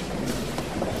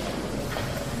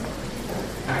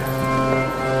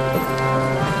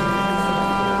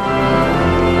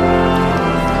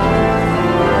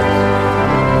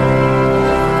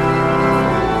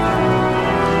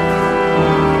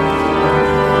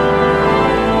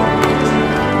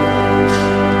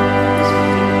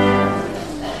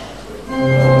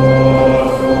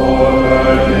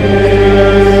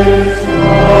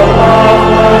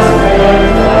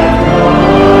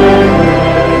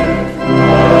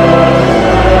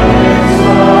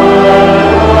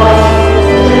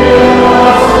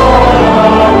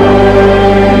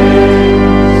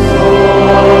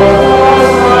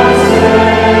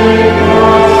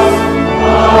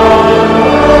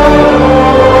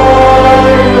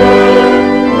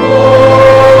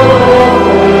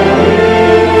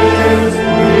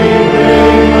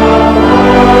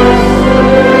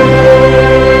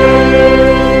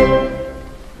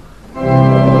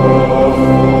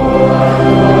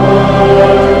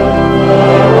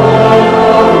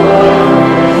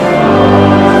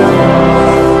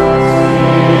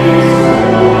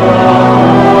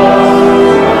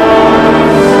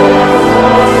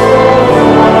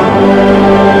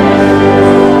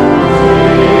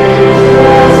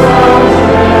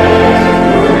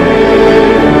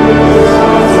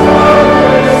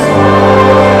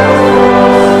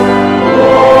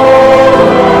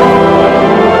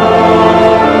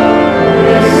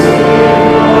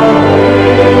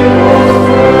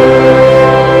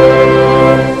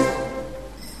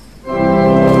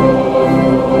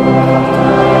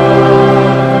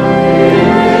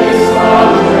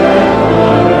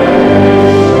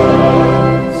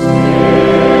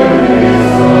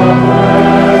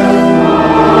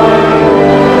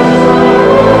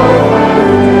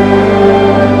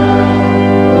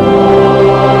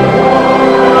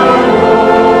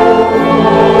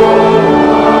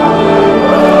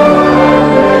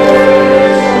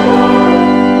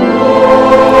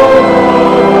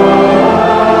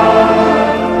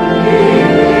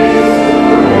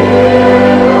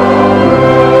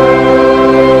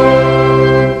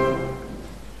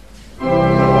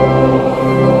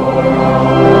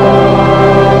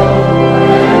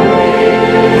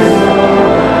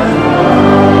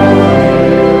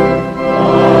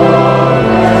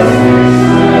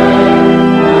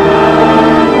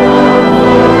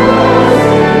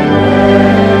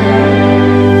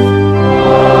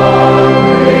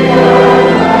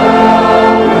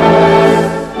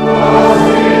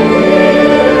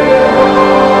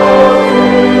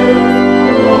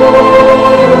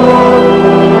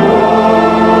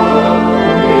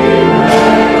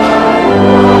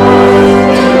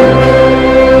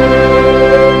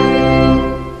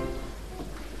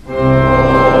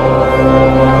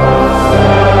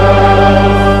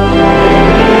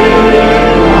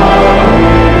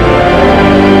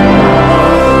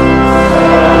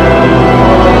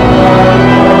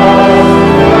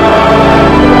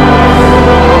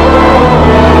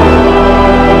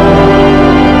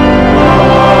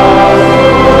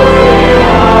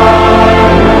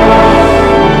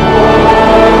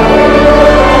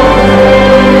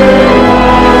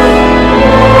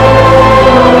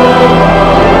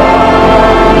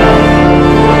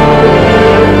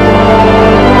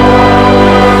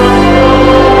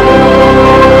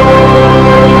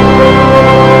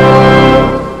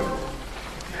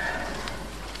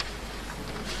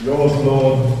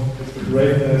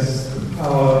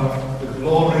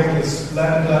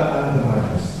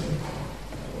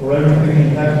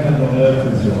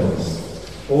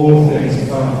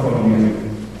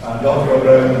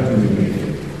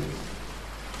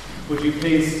 Would you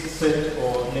please sit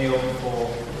or kneel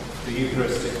for the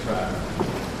Eucharistic prayer?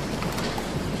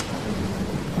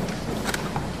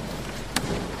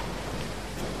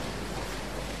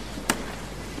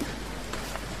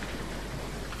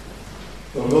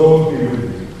 The Lord be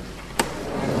with you.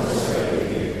 And also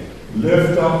with you.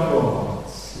 Lift up your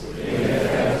hearts.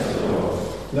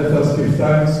 Let us give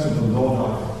thanks to the Lord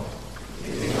our God. It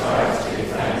is right to give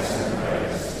thanks and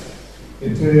praise.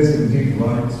 It is indeed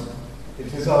right.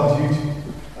 It is our duty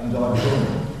and our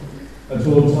joy at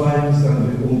all times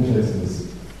and in all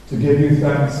places to give you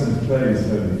thanks and praise,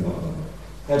 Holy Father,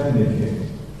 Heavenly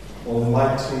King,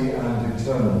 Almighty and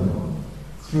Eternal God,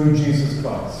 through Jesus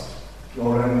Christ,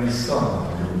 your only Son,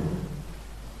 our Lord.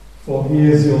 For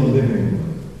he is your living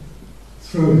Word.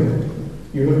 Through him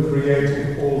you have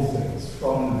created all things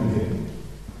from the beginning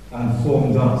and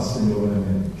formed us in your own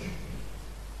image.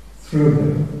 Through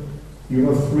him You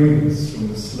have freed us from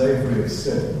the slavery of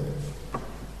sin,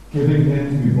 giving him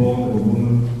to be born of a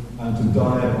woman and to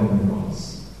die upon the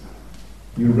cross.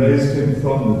 You raised him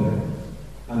from the dead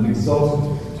and exalted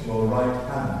him to your right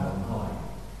hand on high.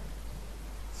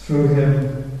 Through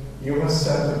him you have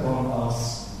sent upon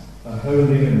us a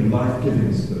holy and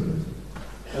life-giving Spirit,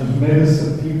 and made us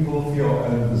a people for your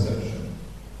own possession.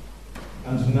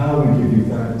 And now we give you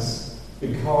thanks,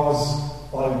 because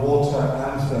by water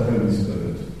and the Holy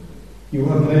Spirit, you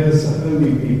have made us a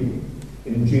holy people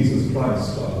in Jesus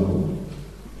Christ our Lord.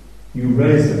 You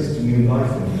raise us to new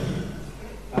life in him,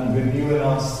 and renew in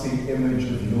us the image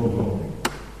of your glory.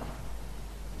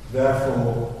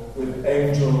 Therefore, with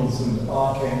angels and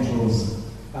archangels,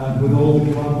 and with all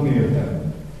the company of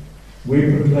heaven,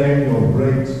 we proclaim your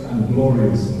great and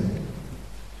glorious name,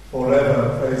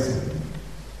 forever praising him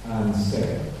and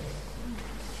saying,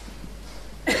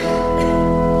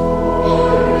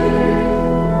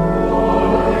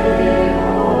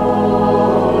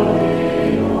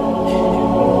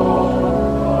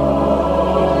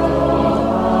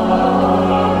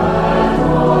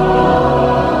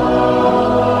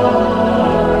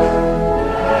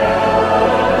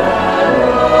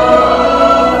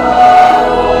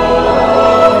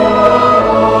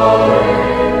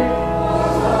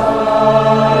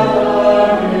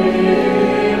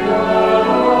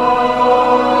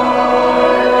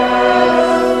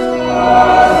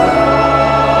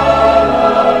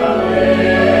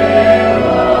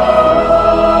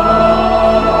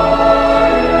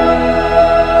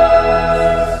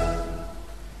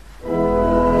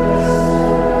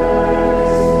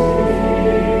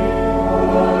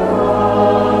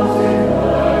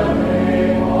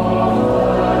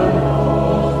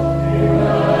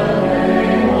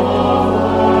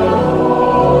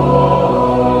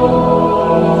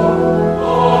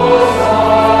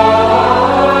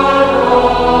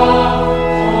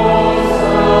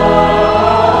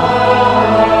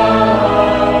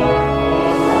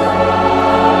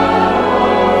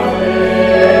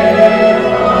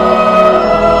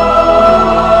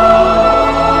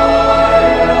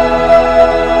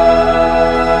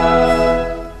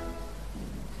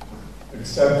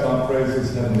 accept our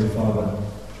praises, Heavenly Father,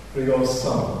 for your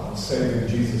Son, our Saviour,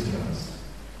 Jesus Christ.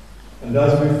 And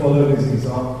as we follow his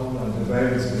example and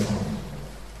obey his command,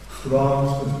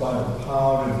 grant that by the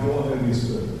power of your Holy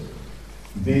Spirit,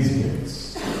 these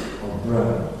gifts of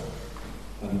bread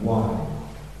and wine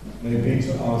may be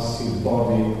to us his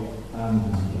body and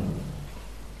his blood.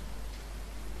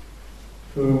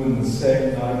 Who, in the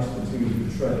same night that he was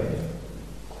betrayed,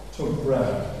 took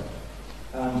bread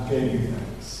and gave you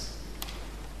thanks.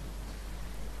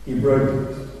 He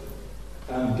broke it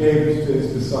and gave it to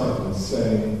his disciples,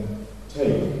 saying,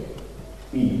 "Take,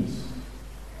 eat.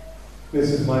 This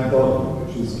is my body,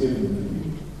 which is given for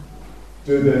you.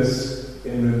 Do this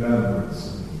in remembrance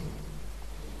of me."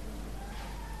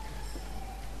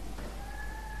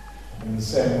 In the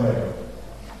same way,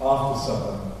 after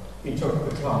supper, he took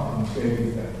the cup and gave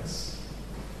you thanks.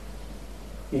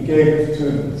 He gave it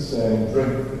to them, saying,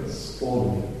 "Drink this, all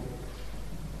of you.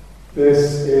 This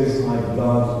is my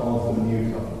blood of the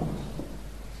new covenant,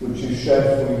 which is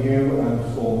shed for you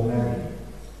and for many,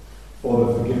 for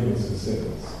the forgiveness of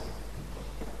sins.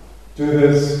 Do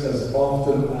this as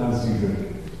often as you drink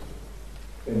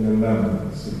it, in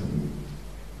remembrance of me."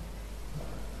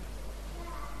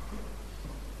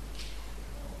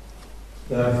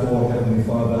 Therefore, Heavenly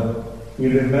Father, we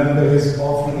remember his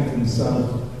offering of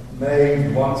himself,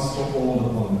 made once for all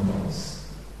upon the cross.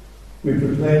 We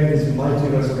proclaim his mighty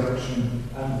resurrection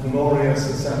and glorious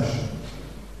ascension.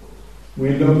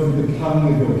 We look for the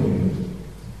coming of your kingdom,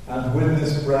 and with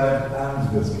this bread and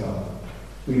this cup,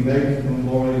 we make a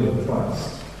memorial of Christ,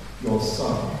 your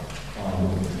Son, our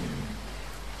Lord.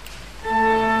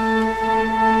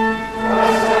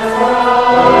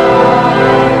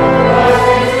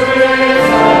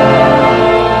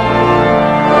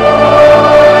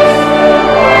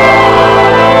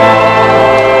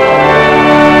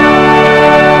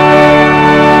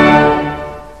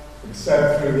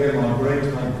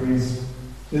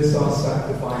 This our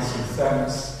sacrifice of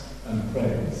thanks and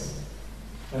praise.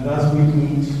 And as we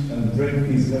eat and drink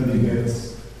these holy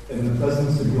gifts in the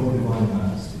presence of your divine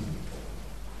majesty,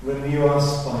 renew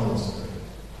us by your Spirit.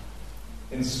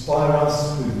 Inspire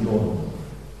us with your love,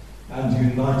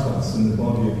 and unite us in the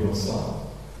body of your Son,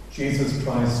 Jesus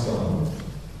Christ our Lord.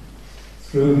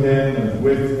 Through him and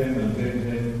with him and in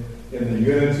him, in the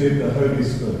unity of the Holy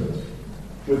Spirit,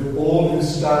 with all who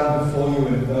stand before you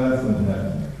in earth and heaven,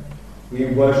 we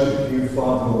worship you,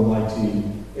 Father Almighty,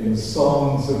 in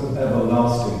songs of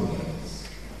everlasting praise.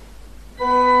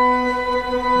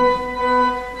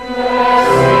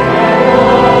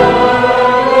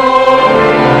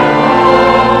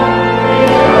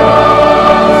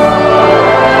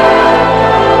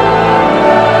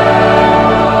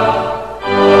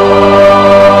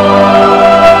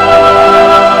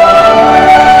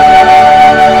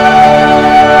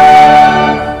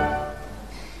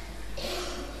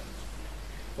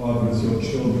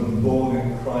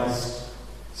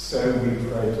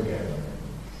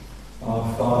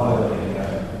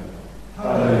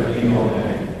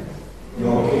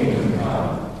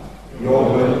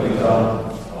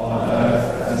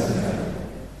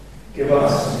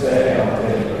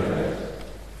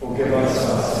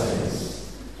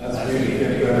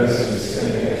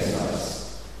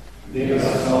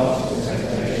 not into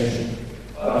temptation,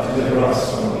 but deliver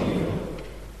us from evil.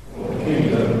 For the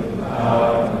kingdom, the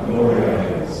power, and the glory are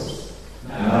yours,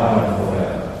 now and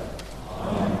forever.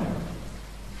 Amen.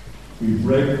 We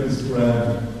break this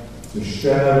bread to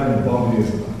share in the body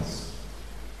of Christ.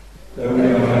 Though we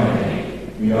are many,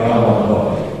 we are one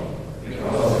body,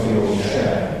 because we all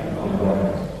share in one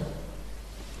bread.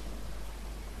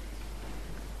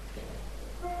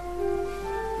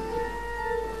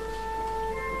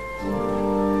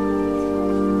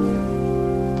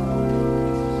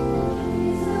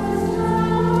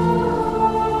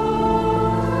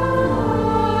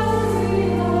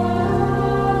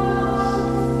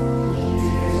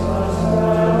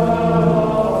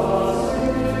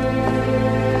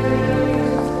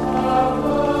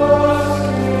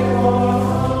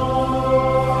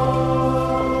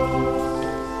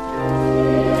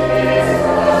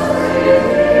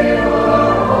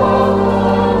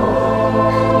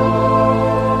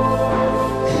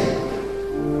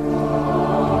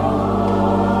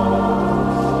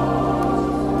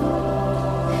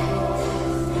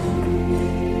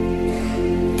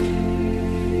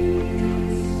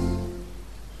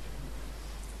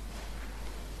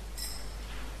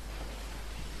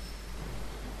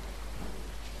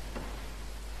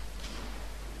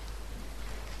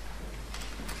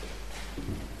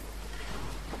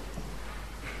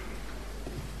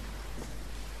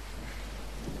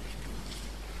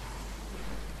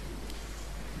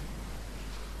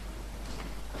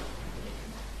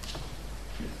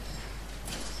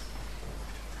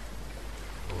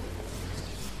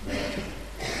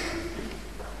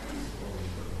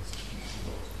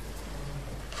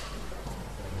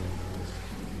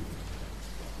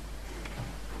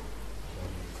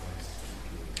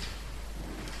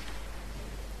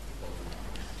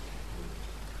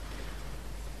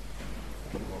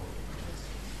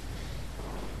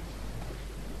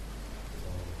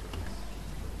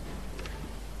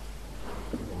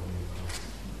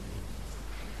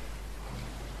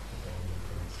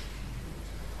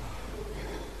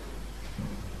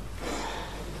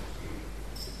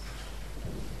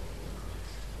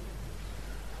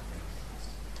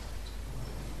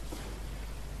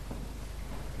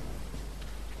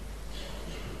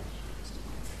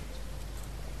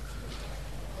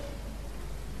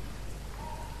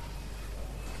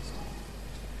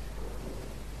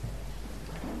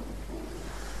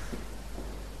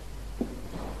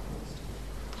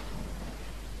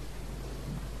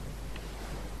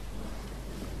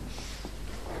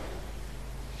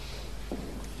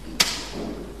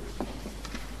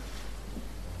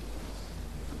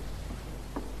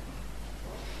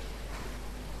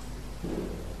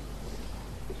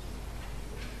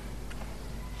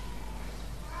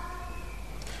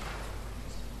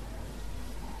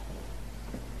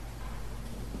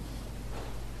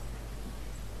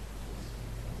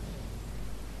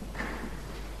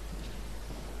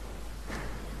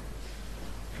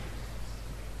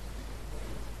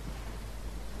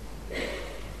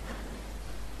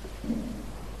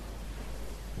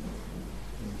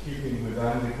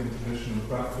 Anglican traditional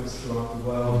practice throughout the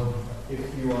world. If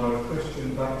you are a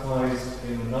Christian baptized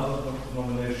in another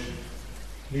denomination,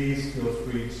 please feel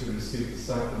free to receive the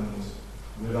sacrament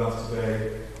with us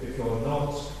today. If you're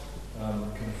not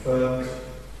confirmed,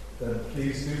 then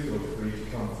please do feel free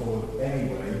to come forward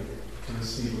anyway to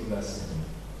receive a blessing.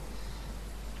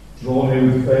 Draw near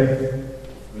with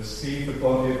faith, receive the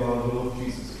body of our Lord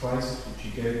Jesus Christ, which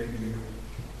he gave to you,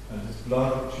 and his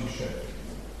blood which he shed.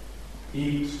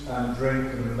 Eat and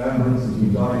drink in remembrance that he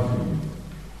died for you,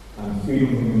 and feel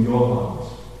him in your heart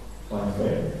by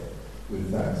faith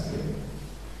with thanksgiving.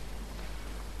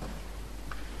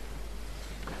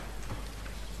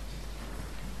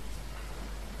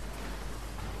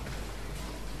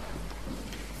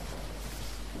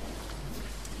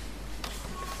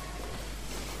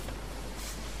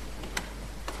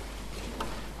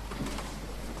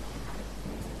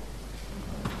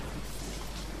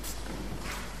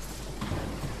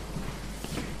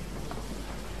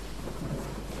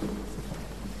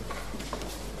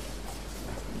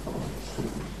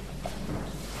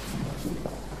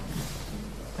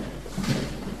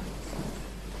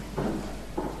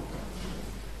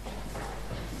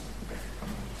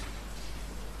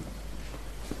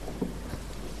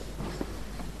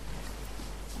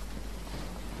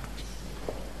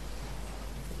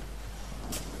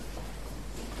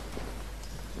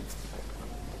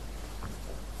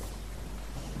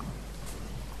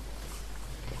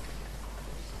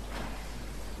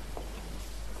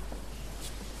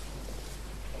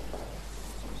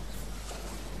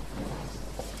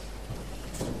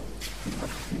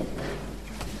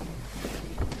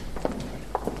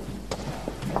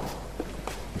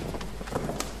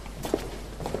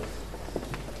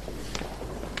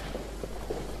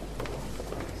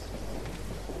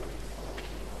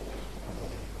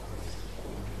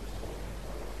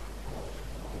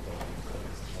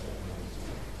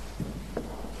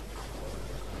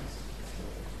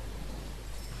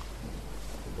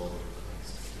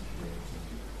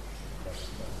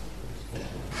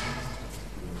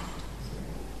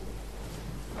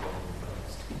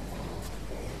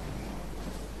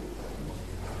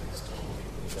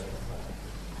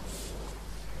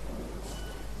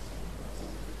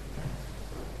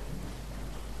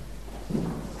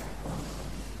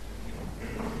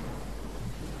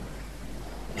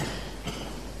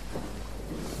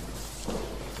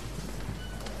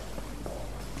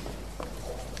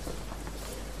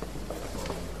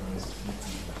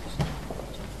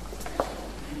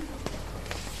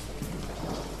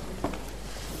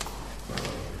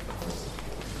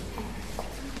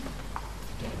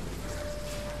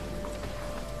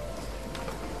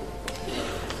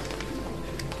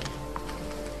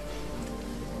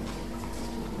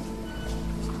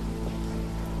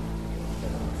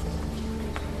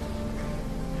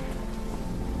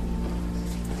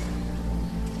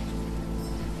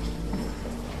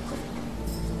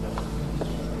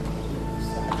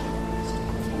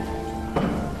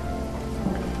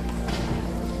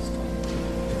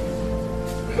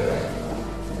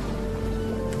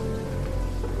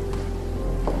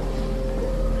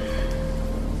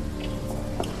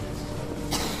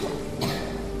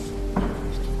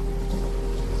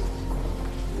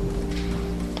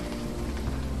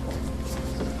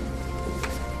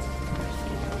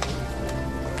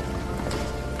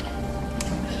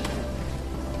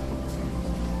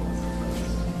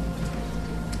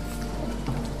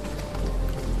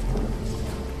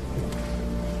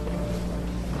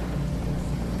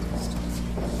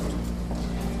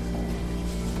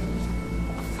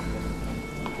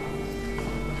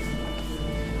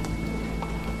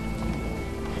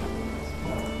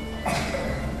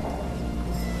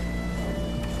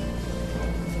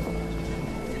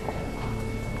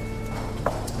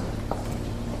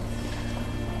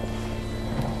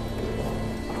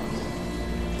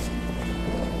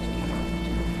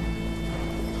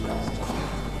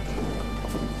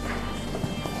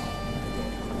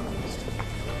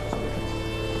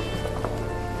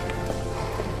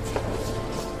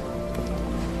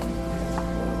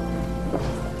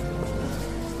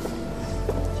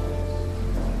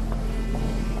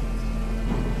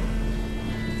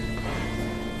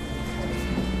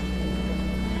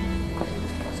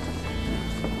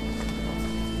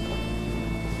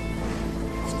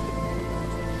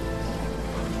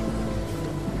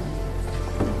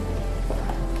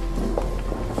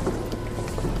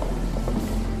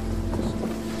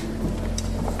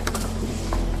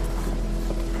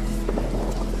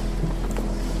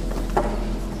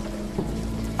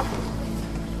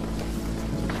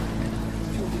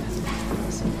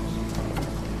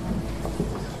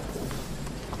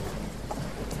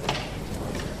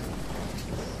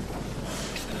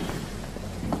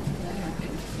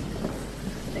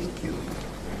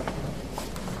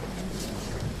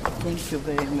 Thank you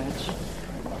very much.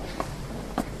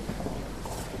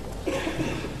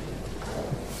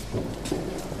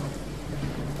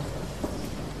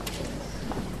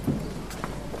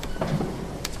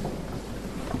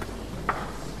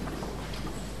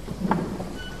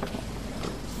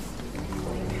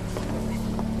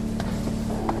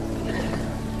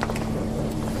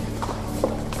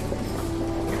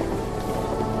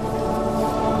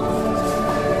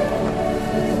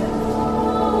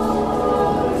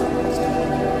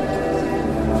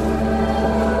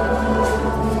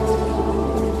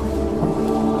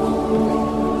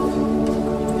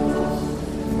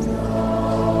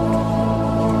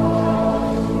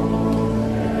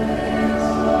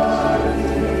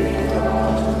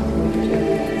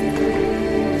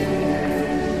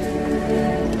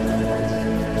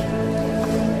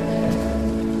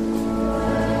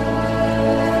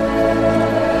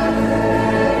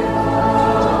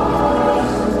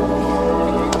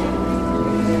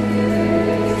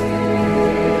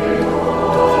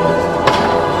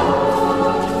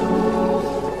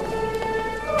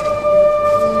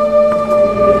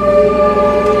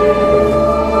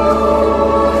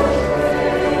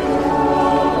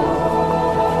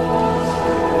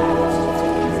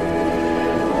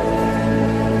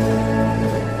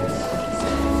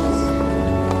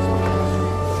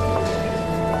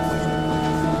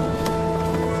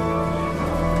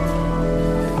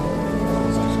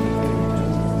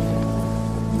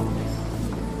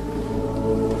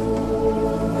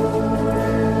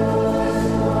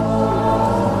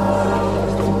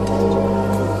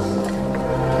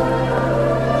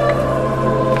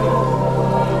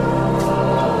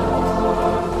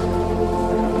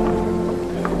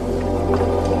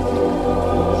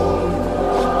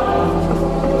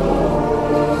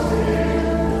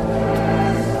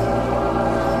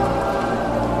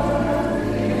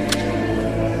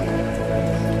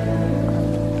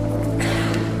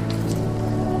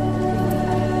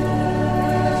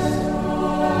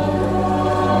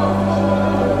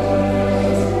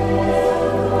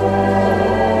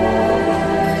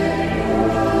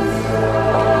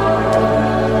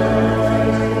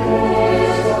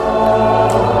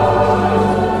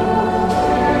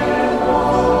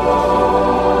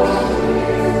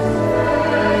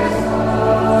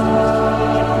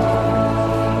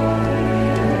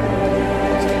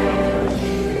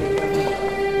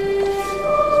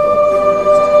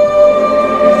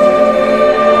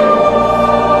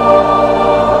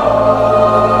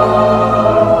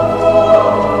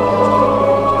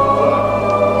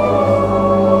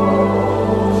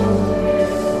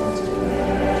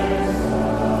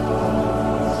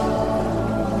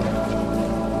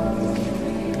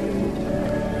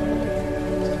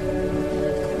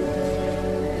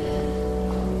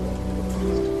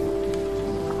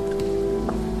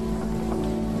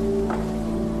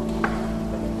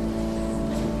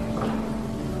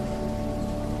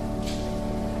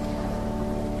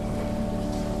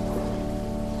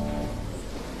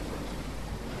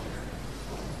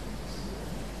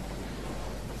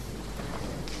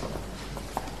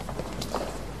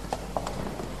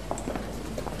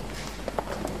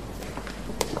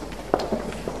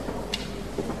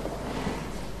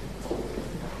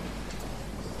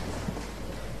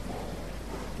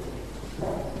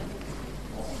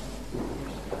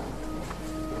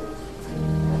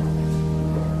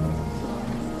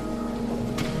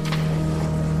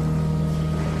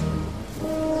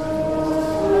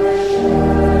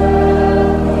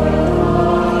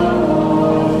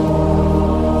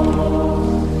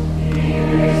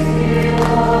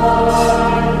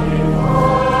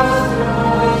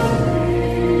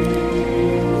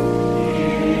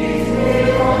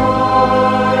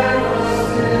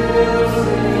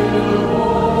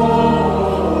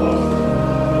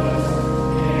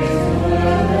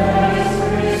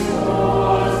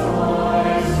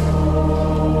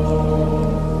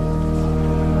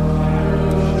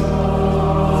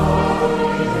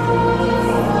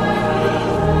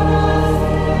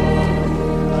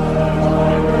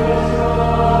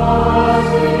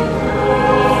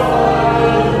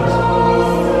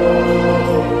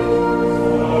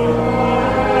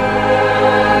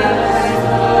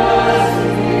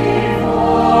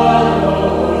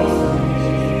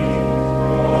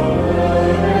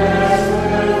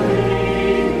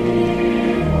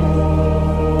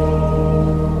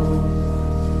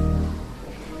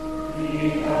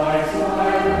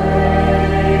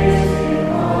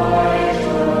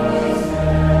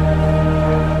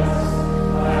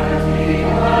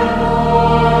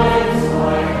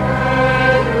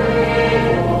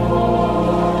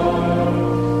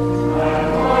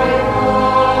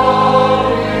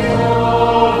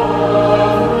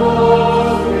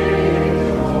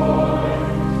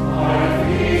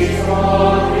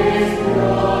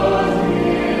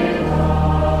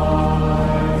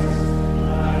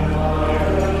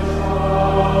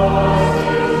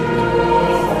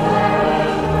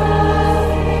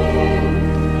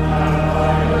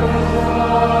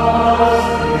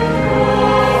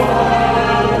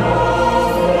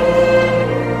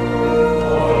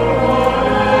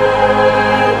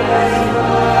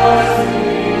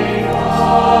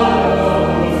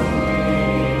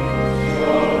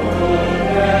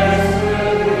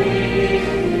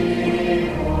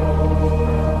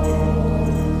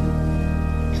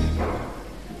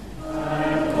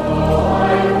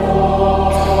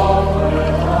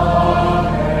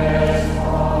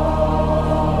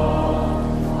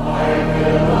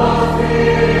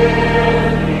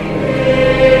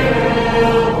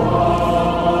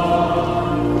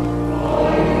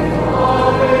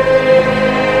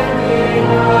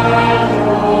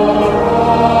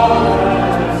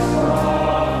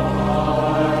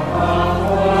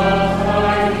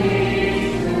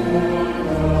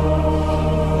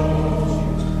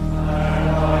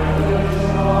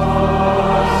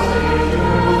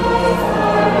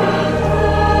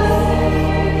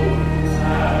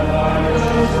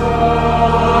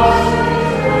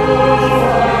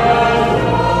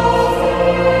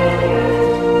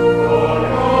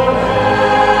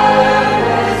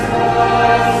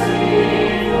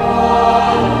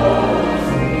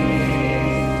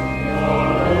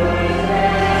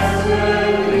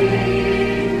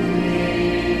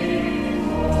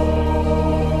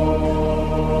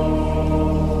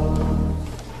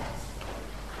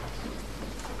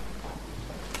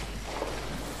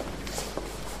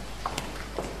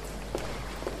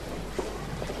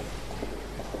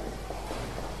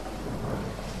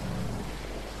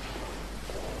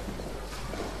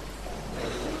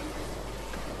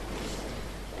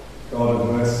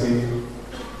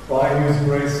 His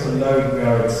grace alone we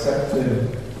are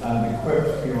accepted and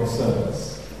equipped for your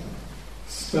service.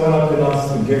 Stir up in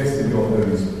us the gifts of your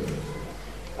Holy Spirit,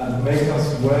 and make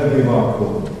us worthy of our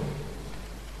calling,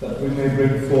 that we may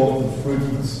bring forth the fruit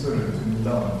of the Spirit in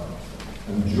love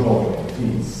and joy and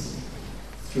peace,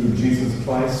 through Jesus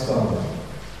Christ our Lord.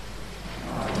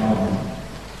 Amen.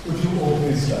 Would you all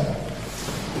please stand?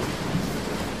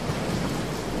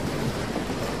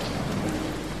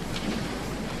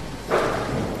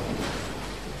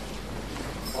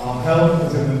 Our help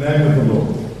is in the name of the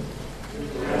Lord.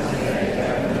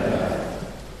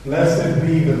 Blessed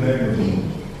be the name of the Lord.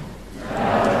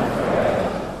 Now and forever.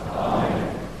 Amen.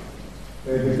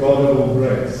 May the God of all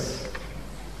grace,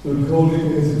 who called you to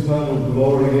his eternal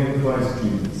glory in Christ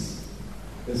Jesus,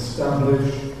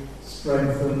 establish,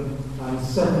 strengthen, and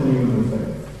settle you in the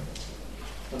faith.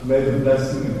 And may the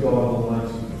blessing of God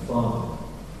Almighty, the Father,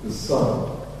 the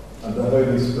Son, and the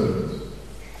Holy Spirit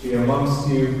be amongst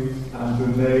you and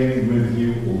remain with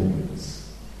you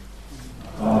always.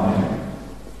 Amen.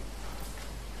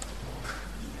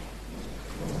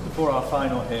 Before our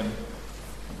final hymn,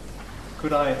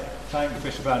 could I thank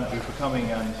Bishop Andrew for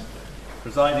coming and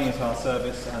presiding at our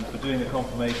service and for doing the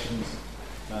confirmations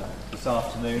this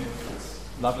afternoon. It's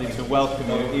lovely to welcome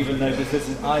you, even though this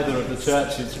isn't either of the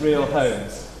church's real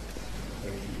homes.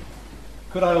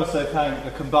 Could I also thank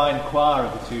the combined choir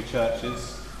of the two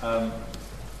churches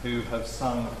who have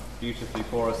sung beautifully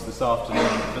for us this afternoon.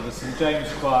 For the St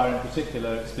James choir in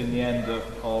particular, it's been the end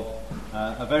of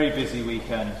a very busy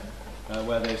weekend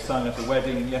where they sung at a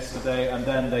wedding yesterday, and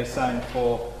then they sang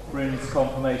for Bryn's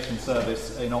confirmation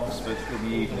service in Oxford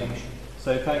in the evening.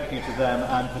 So thank you to them,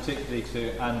 and particularly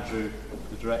to Andrew,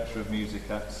 the Director of Music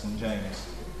at St James.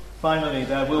 Finally,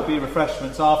 there will be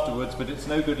refreshments afterwards, but it's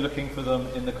no good looking for them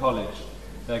in the college.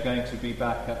 They're going to be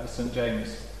back at the St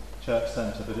James Church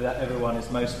Centre, but everyone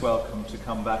is most welcome to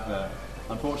come back there.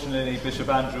 Unfortunately, Bishop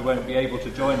Andrew won't be able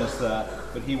to join us there,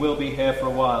 but he will be here for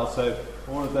a while, so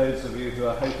all of those of you who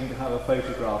are hoping to have a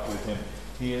photograph with him,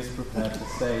 he is prepared to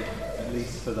stay at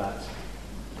least for that.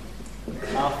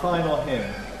 Our final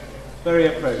hymn, very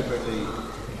appropriately,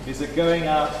 is a going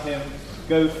out hymn,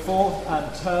 Go forth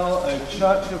and tell, O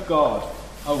Church of God,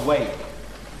 awake.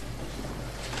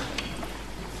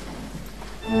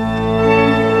 Amen.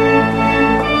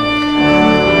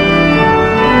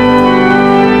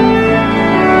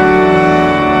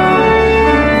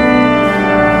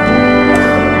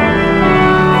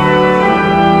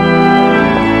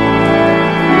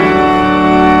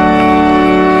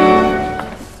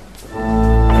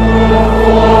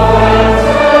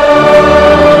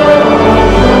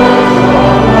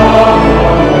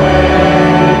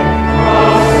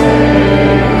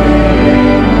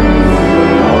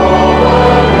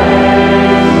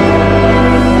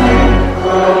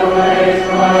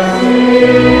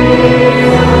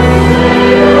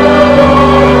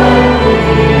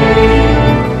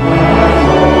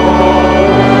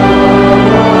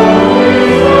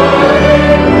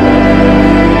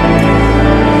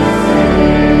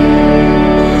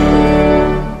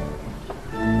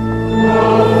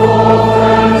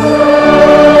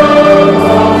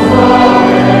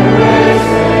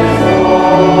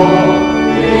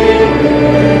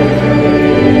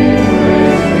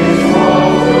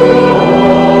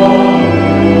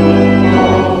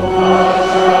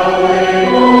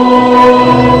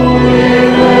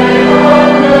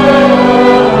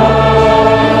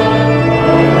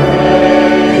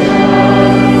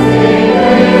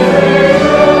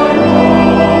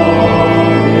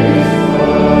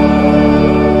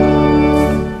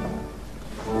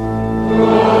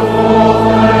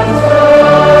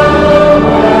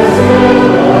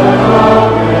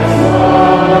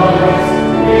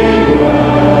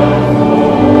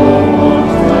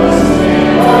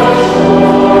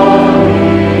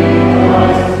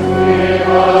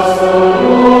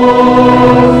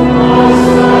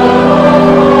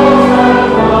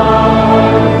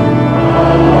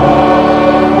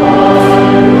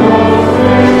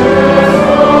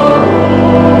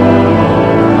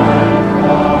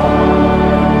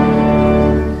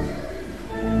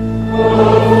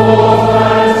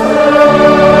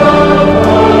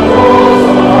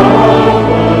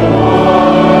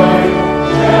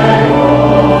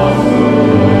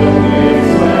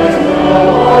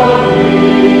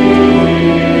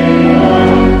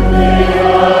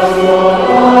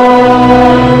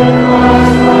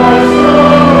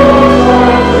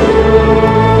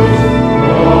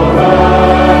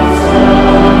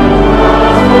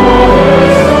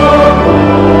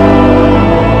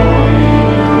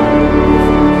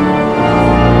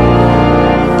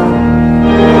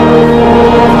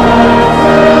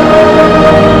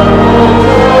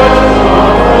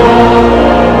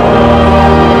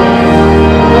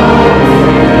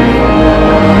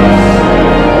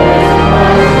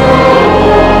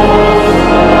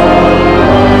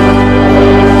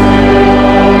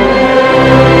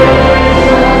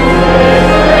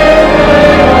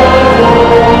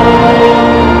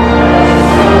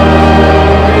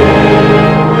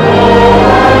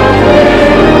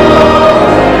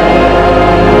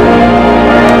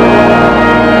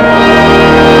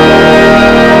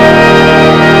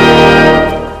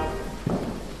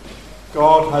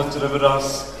 God has delivered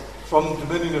us from the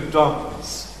dominion of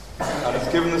darkness and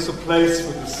has given us a place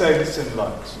with the saints in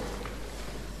light.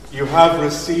 You have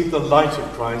received the light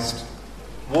of Christ.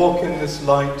 Walk in this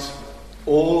light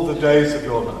all the days of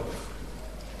your life.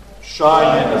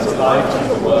 Shine as a light in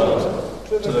the world,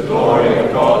 to the glory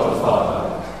of God the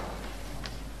Father.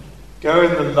 Go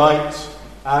in the light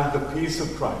and the peace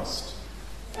of Christ.